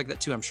and stuff like that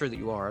too? I'm sure that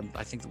you are.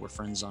 I think that we're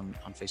friends on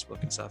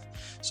Facebook and stuff.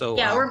 So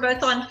yeah, we're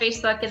both on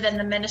Facebook, and then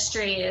the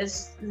ministry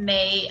is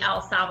Mae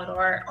El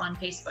Salvador on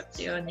Facebook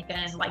too, and they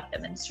can like the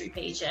ministry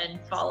page and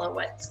follow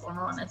what's going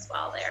on as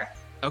well there.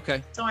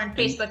 Okay. So on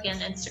Facebook and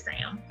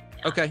Instagram.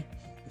 Yeah. Okay.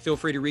 Feel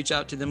free to reach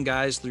out to them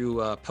guys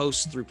through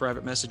posts, through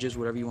private messages,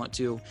 whatever you want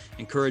to.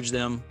 Encourage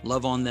them,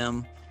 love on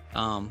them,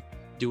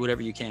 do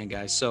whatever you can,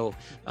 guys. So,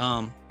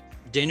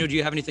 Daniel, do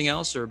you have anything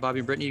else, or Bobby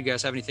and Brittany, you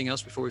guys have anything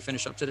else before we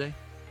finish up today?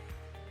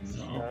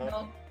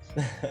 No.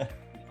 No.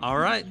 All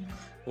right.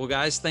 Well,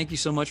 guys, thank you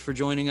so much for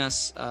joining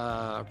us.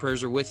 Our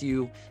prayers are with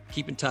you.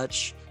 Keep in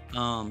touch.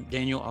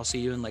 Daniel, I'll see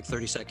you in like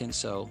 30 seconds,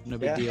 so no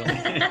big deal.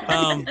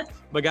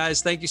 But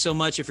guys, thank you so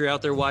much. If you're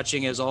out there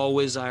watching, as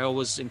always, I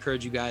always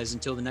encourage you guys,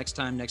 until the next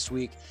time, next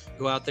week,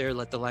 go out there,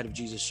 let the light of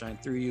Jesus shine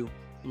through you.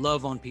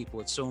 Love on people.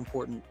 It's so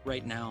important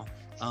right now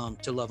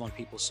to love on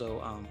people.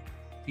 So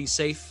be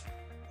safe,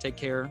 take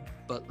care,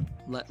 but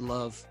let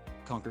love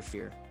conquer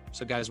fear.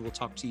 So guys, we'll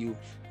talk to you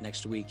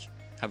next week.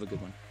 Have a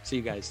good one. See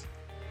you guys.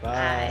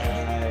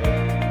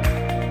 Bye.